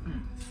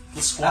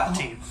 The squad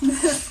team.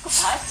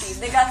 SWAT team.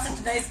 They got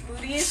such nice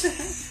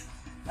booties.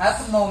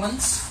 At the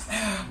moment,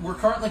 we're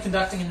currently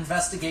conducting an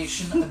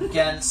investigation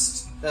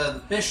against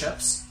the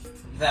bishops.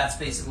 That's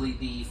basically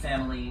the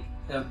family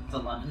the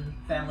London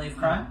family of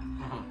crime.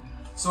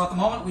 So at the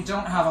moment, we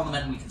don't have all the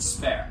men we can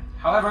spare.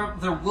 However,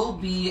 there will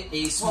be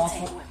a small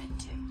women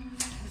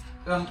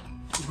too.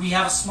 we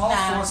have a small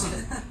force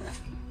of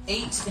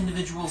 8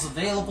 individuals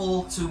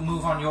available to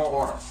move on your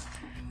order.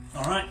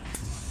 All right.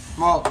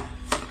 Well,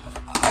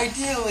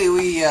 ideally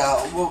we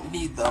won't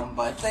need them,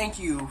 but thank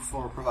you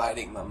for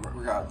providing them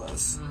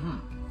regardless.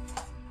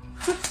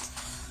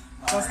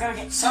 I was gonna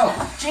get So,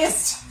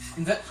 gist.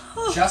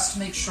 just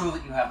make sure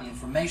that you have the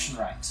information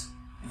right.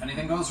 If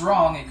anything goes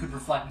wrong, it could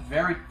reflect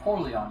very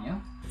poorly on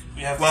you.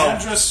 We have the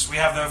address, we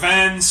have their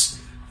vans.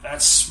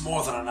 That's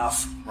more than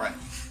enough. Right.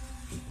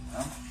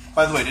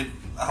 By the way, did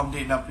Humpty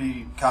and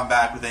Dumpty come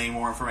back with any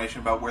more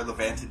information about where the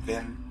vans had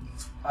been?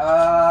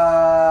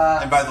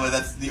 And by the way,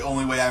 that's the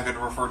only way I'm going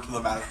to refer to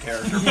them out of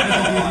character.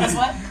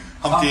 What?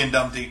 Humpty and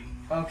Dumpty.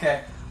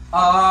 Okay.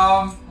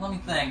 Let me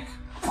think.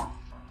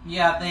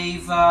 Yeah,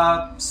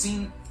 they've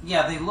seen.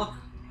 Yeah, they look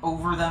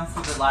over them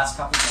for the last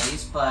couple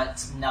days,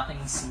 but nothing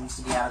seems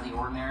to be out of the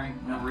ordinary.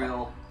 No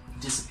real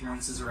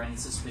disappearances or any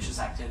suspicious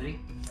activity.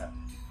 Okay.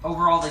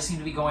 Overall, they seem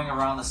to be going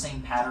around the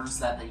same patterns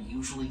that they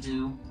usually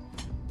do.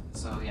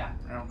 So yeah.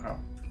 Okay.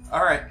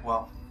 All right.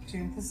 Well. Do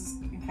you think this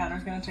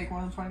encounter's gonna take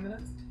more than 20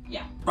 minutes?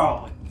 Yeah.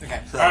 Probably.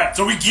 Okay. All right,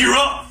 so we gear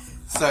up.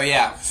 So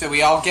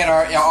we all get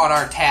on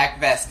our tack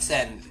vests,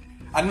 and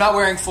I'm not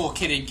wearing full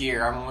kitted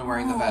gear. I'm only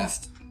wearing the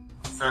vest.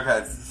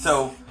 Okay.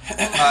 So,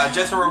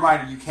 just a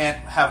reminder: you can't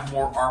have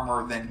more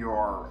armor than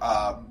your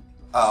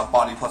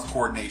body plus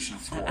coordination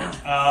score.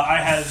 I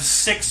have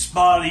 6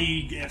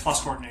 body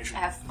plus coordination. I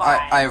have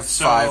 5. I have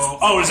So, 5.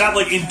 oh, is that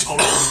like in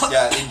total?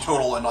 Yeah, in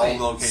total in all Wait,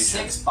 locations.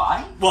 6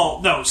 body?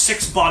 Well, no,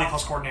 6 body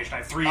plus coordination. I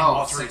have 3 Oh,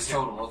 all 3. 6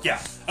 total. Okay.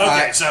 Yeah.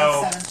 Okay,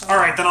 so Seven total. all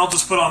right, then I'll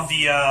just put on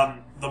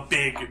the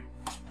big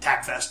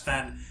tack vest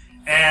then,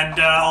 and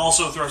I'll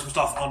also throw some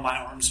stuff on my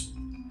arms.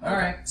 All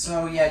right.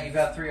 So yeah, you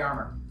got 3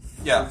 armor.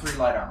 Yeah. 3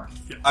 light armor.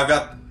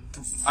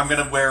 I'm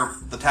gonna wear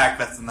the tack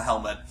vest and the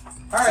helmet.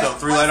 All right. So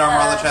 3 light armor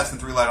on the chest and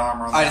 3 light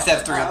armor on the I just have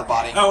outside. 3 on the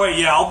body. Oh wait,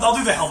 yeah, I'll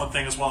do the helmet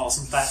thing as well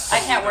since that. I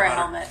can't wear a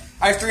better. helmet.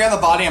 I have 3 on the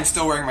body. I'm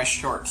still wearing my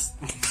shorts.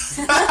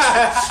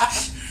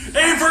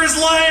 Aim for his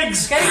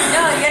legs. You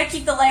gotta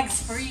keep the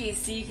legs free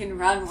so you can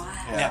run wild.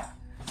 Yeah.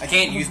 I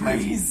can't use my.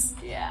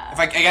 Yeah. If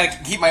I gotta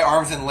keep my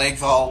arms and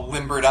legs all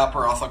limbered up,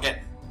 or else I'll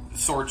get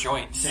sore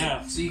joints.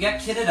 Yeah. So you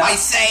get kitted My up,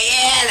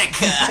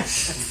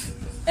 sciatica.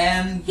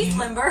 and He's you,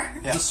 limber.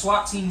 Yeah. the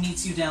SWAT team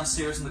meets you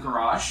downstairs in the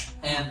garage,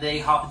 and they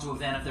hop into a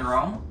van of their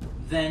own.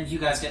 Then you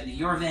guys get into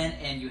your van,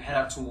 and you head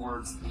out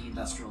towards the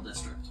industrial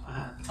district.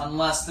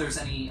 Unless there's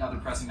any other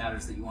pressing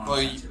matters that you want to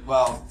attend to.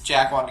 Well,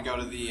 Jack wanted to go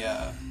to the.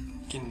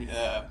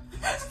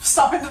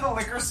 Stop into the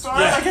liquor store.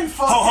 Yeah. I can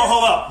fuck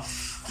Hold up.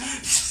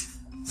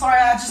 Sorry,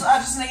 I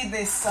just need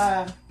this.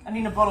 I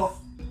need a bottle.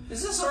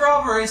 Is this a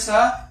robbery,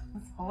 sir?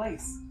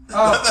 Police.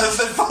 Oh,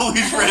 The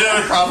police ran out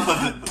across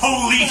the.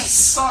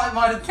 Police. thought it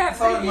might have Can't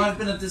thought it breathe. might have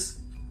been a dis.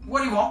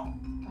 What do you want?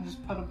 I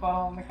just put a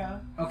bottle on the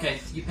counter. Okay,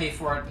 you pay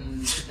for it,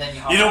 and then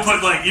you hop You don't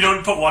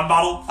out. put one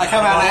bottle. I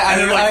come out. and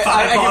then, like,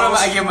 5 bottles.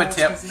 I give him a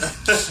tip,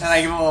 and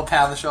I give him a little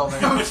pat on the shoulder.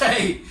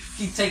 Okay,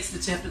 he takes the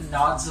tip and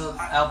nods.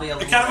 I'll be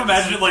able I to. kind of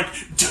imagine it like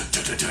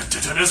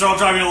as they're all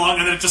driving along,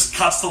 and then it just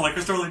cuts to the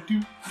liquor store like.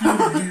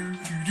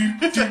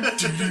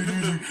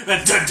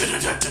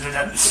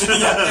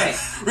 Okay.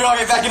 We all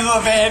get back into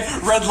the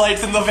van. Red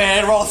lights in the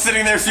van. We're all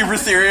sitting there, super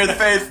serious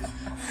face.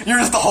 You're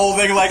just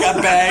holding like a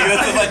bag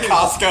that's in, like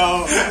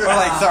Costco,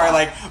 or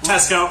like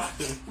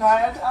Tesco. No,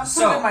 I put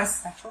So- it in my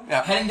satchel.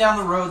 Yeah. Heading down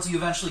the roads, you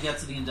eventually get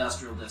to the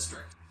industrial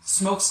district.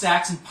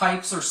 Smokestacks and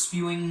pipes are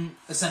spewing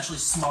essentially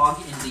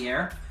smog in the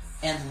air,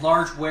 and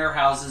large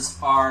warehouses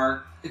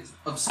are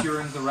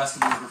obscuring the rest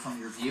of the river from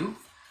your view.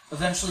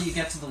 Eventually, you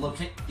get to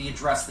the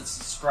address that's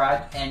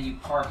described, and you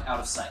park out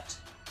of sight.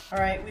 All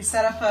right, we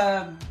set up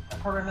a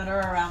perimeter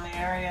around the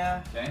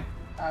area Okay.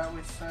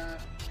 with the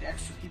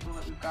extra people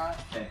that we've got.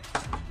 Okay.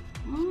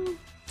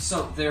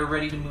 So they're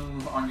ready to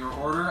move on your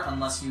order,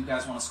 unless you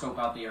guys want to scope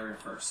out the area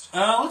first.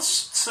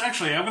 Let's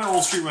actually. I'm gonna roll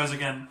Streetwise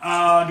again.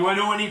 Do I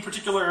know any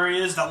particular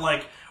areas that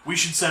like we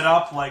should set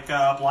up, like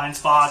blind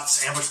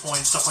spots, ambush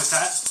points, stuff like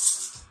that?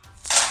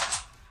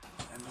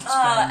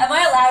 Am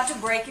I allowed to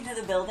break into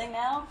the building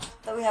now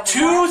that we have?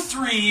 2,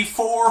 3,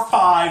 4,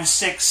 5,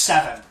 6,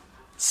 7.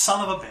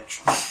 Son of a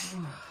bitch.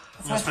 I'm my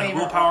gonna spend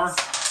favorite willpower.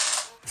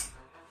 ones.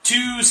 2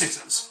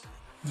 6s.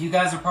 You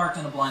guys are parked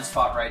in a blind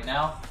spot right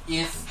now.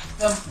 If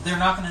they're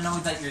not going to know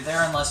that you're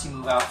there unless you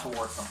move out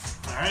toward them.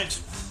 All right.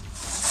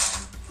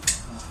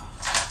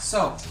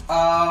 So,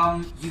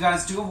 you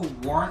guys do have a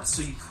warrant,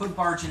 so you could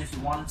barge in if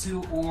you wanted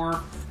to,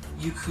 or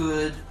you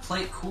could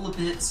play it cool a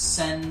bit,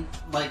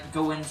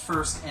 go in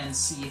first and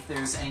see if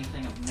there's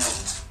anything of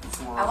note.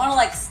 Before... I want to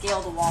like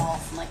scale the wall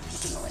and like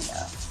peek in the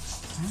window.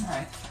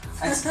 Alright.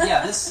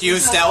 Yeah, this... Do you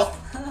this is stealth?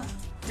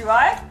 Do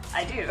I?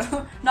 I do.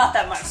 Not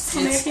that much. So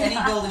It's maybe any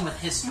not. building with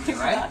history, Maybe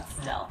right? not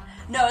stealth.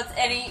 No, it's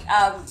any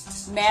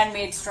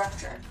man-made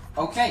structure.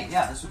 Okay,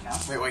 yeah, this would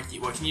count. Wait,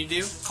 what can you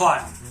do?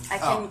 Climb. I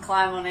can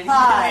climb on any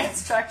Hi. man-made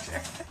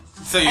structure.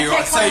 So can't you're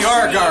climb a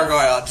trees.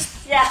 gargoyle.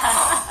 Yeah.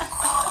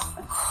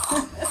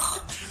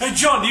 Hey,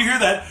 John, do you hear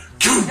that?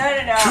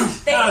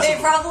 No. They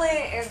probably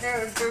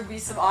there would be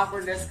some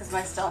awkwardness because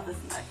my stealth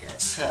isn't that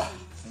good. Yeah.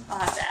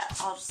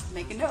 I'll just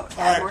make a note.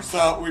 All right,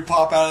 so we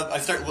pop out. I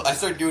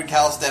start doing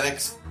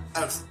calisthenics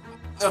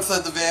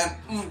outside the van.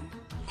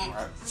 All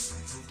right.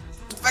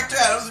 Inspector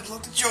Adams would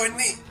love to join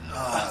me.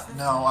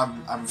 No,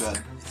 I'm good.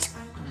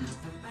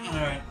 All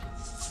right.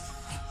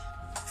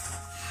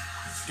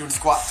 Doing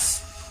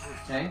squats.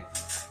 Okay.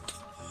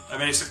 I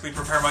basically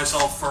prepare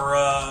myself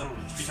for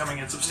becoming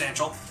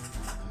insubstantial.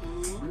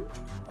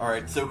 All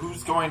right. So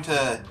who's going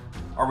to?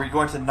 Are we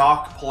going to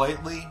knock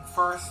politely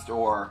first,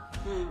 or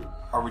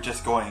are we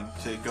just going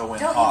to go in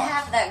Don't hot? you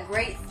have that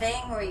great thing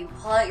where you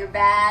pull out your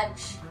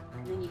badge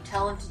and then you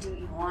tell them to do what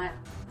you want?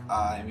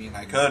 I mean,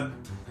 I could.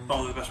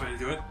 Probably the best way to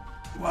do it.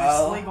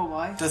 Well, legal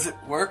way. does it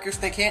work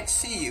if they can't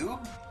see you?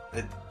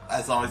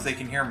 As long as they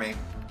can hear me.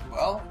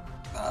 Well,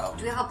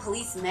 Do we have a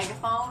police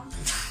megaphone?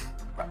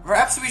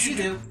 perhaps we should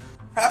You do.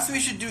 Perhaps we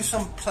should do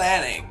some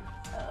planning.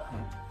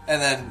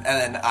 And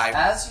then I.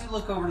 As you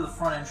look over to the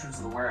front entrance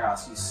of the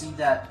warehouse, you see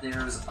that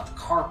there's a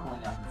car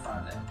pulling up in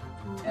front of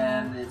it.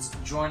 And it's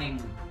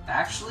joining...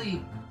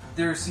 Actually,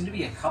 there seem to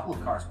be a couple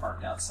of cars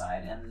parked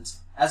outside, and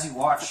as you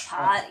watch...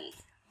 Potty.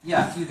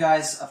 Yeah, you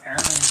guys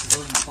apparently in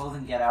civilian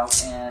clothing get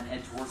out and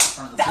head towards the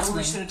front of the That's building. what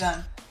we should have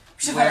done. We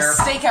should have had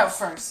a stakeout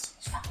first.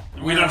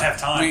 We don't have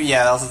time.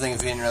 Yeah, that was the thing. We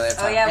didn't really have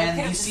Oh time. yeah, we And could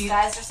you have see-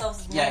 disguised ourselves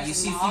as Yeah, members you of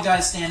see the a few mob.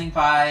 guys standing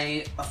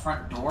by a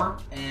front door,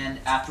 and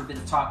after a bit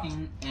of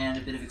talking and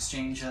a bit of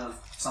exchange of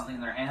something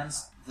in their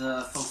hands,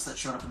 the folks that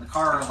showed up in the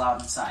car are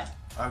allowed inside.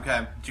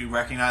 Okay. Do you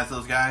recognize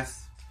those guys?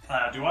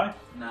 Do I?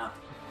 No.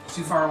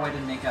 Too far away to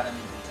make out any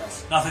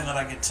details. Nothing that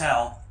I can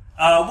tell.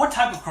 What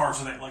type of cars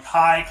are they? Like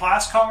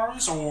high-class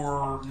cars,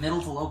 or...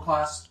 Middle to low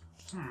class.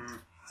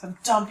 Some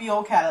dumpy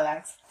old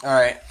Cadillacs. All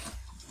right,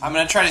 I'm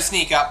gonna try to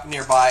sneak up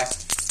nearby.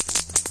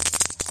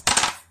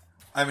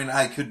 I mean,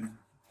 I could.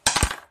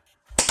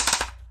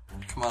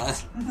 Come on.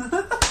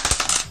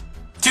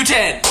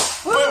 210.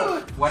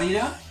 Woo! What are you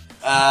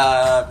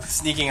doing?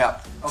 Sneaking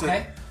up.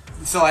 Okay.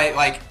 So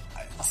I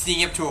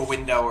sneaking up to a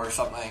window or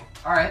something.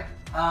 Alright.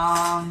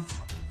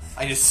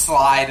 I just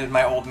slide in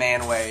my old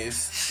man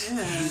ways,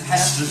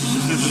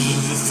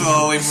 just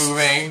slowly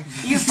moving.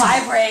 You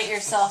vibrate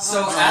yourself.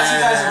 So over as you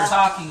there. guys are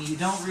talking, you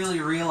don't really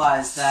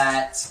realize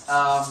that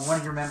one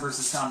of your members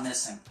has gone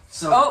missing.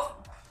 So Oh,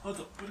 What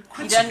the he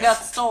Quincy done guy? got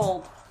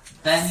stole.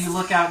 then you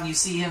look out and you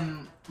see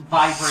him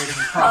vibrating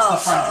across the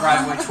front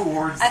driveway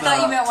towards I the...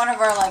 thought you meant one of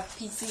our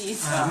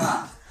PCs.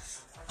 Uh-huh.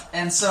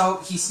 And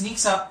so he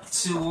sneaks up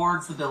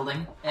towards the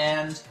building,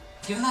 and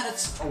given that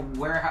it's a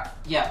warehouse,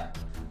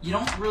 you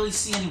don't really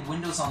see any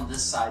windows on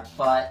this side,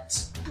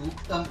 but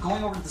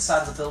going over to the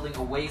side of the building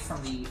away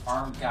from the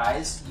armed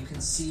guys, you can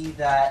see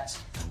that,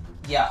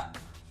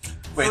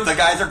 Wait, the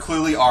guys are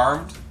clearly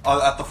armed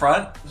at the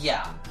front?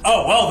 yeah.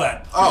 Oh, well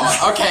then.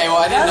 Oh, okay. Well,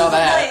 I didn't know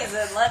that.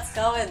 Blazing, let's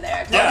go in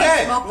there. Yeah.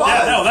 Okay, Smoke well,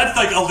 bomb. Yeah, no, that's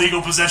like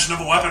illegal possession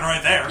of a weapon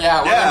right there.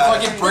 Yeah, we're Yeah. in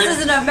fucking This Britain.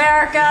 isn't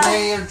America.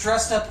 They are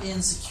dressed up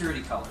in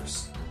security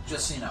colors,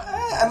 just so you know.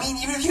 I mean,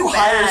 even if you Too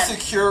hire bad.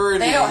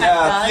 security, They don't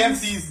Yeah, have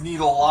guns. PMCs need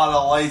a lot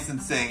of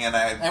licensing,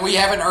 and we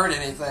haven't heard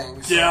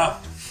anything. So. Yeah.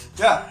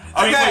 yeah.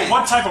 I mean, Okay. wait,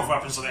 what type of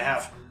weapons do they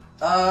have?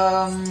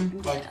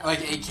 Like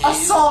AKs.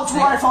 Assault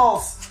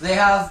rifles! They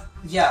have,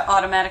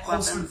 Automatic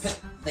holstered weapons.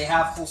 they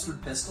have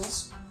holstered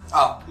pistols.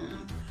 Oh,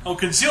 Oh,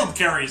 concealed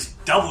carry is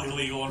doubly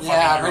legal in yeah. I'm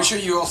fucking pretty sure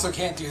Europe. you also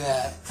can't do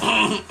that.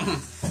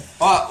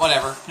 Well,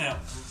 whatever. Yeah.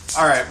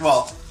 All right.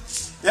 Well,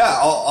 yeah.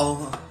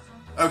 I'll.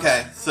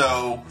 Okay.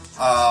 So,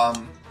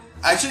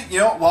 actually, you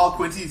know, what? While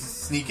Quincy's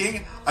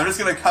sneaking, I'm just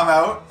gonna come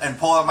out and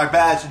pull out my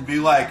badge and be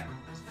like,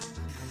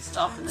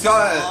 Stop in this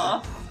Got it.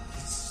 law.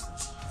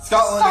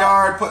 Scotland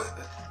Yard,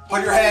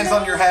 put your hands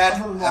on your head.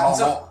 And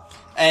I'll-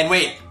 And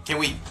wait, can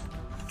we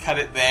cut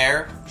it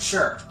there?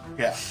 Sure.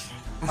 yeah.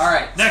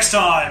 Alright. Next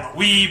time,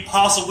 we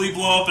possibly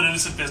blow up an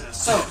innocent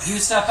business. So, you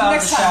step out of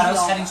Next the time, shadows,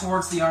 y'all. heading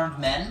towards the armed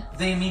men.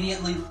 They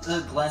immediately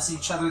glance at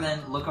each other,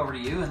 then look over to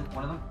you, and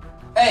one of them,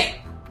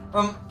 "Hey,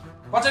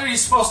 what are you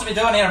supposed to be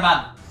doing here,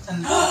 man?"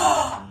 And,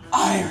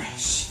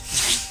 Irish.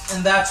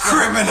 and that's when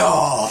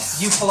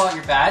Criminals. you pull out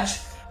your badge,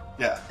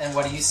 Yeah. and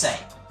what do you say?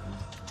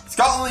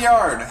 Scotland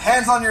Yard,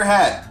 hands on your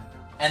head.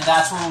 And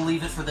that's where we'll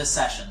leave it for this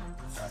session.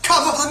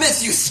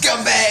 Compliments, you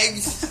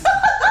scumbags!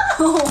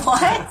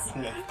 What?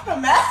 The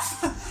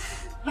meth?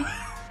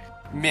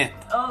 Myth.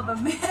 Oh, the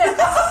myth.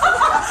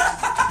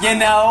 You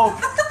know,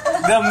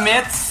 the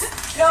myths.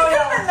 No,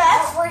 the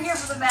meth. We're here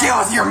for the meth. Get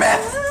with your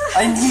meth.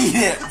 I need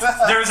it.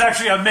 There's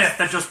actually a myth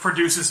that just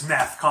produces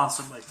meth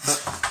constantly.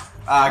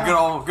 Good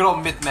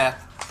old myth meth.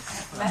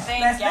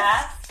 Methane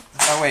gas.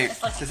 Oh wait,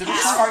 like does it gas.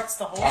 record? Starts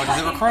the whole Oh,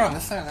 does it record on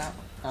this side or that?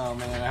 Oh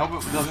man, I hope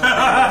it doesn't. We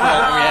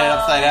had it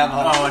upside down.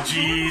 Oh,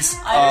 jeez.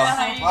 I don't know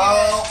how you do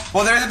Well,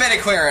 Well, there's a bit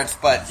of clearance,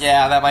 but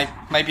yeah, that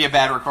might be a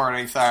bad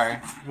recording. Sorry.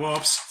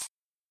 Whoops.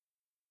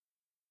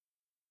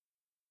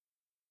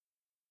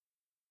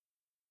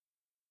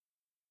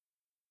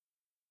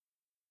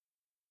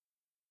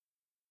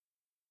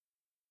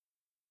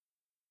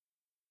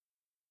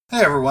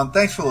 Hey everyone,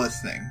 thanks for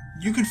listening.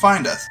 You can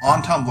find us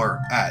on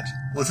Tumblr at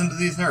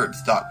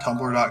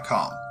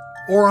listentothesenerds.tumblr.com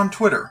or on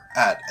Twitter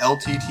at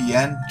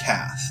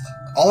LTTNcast.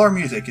 All our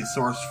music is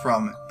sourced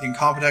from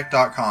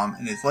Incompetech.com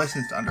and is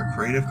licensed under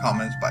Creative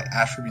Commons by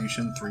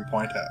Attribution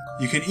 3.0.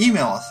 You can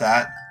email us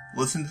at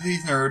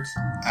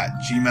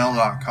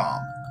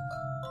listentothesenerds@gmail.com.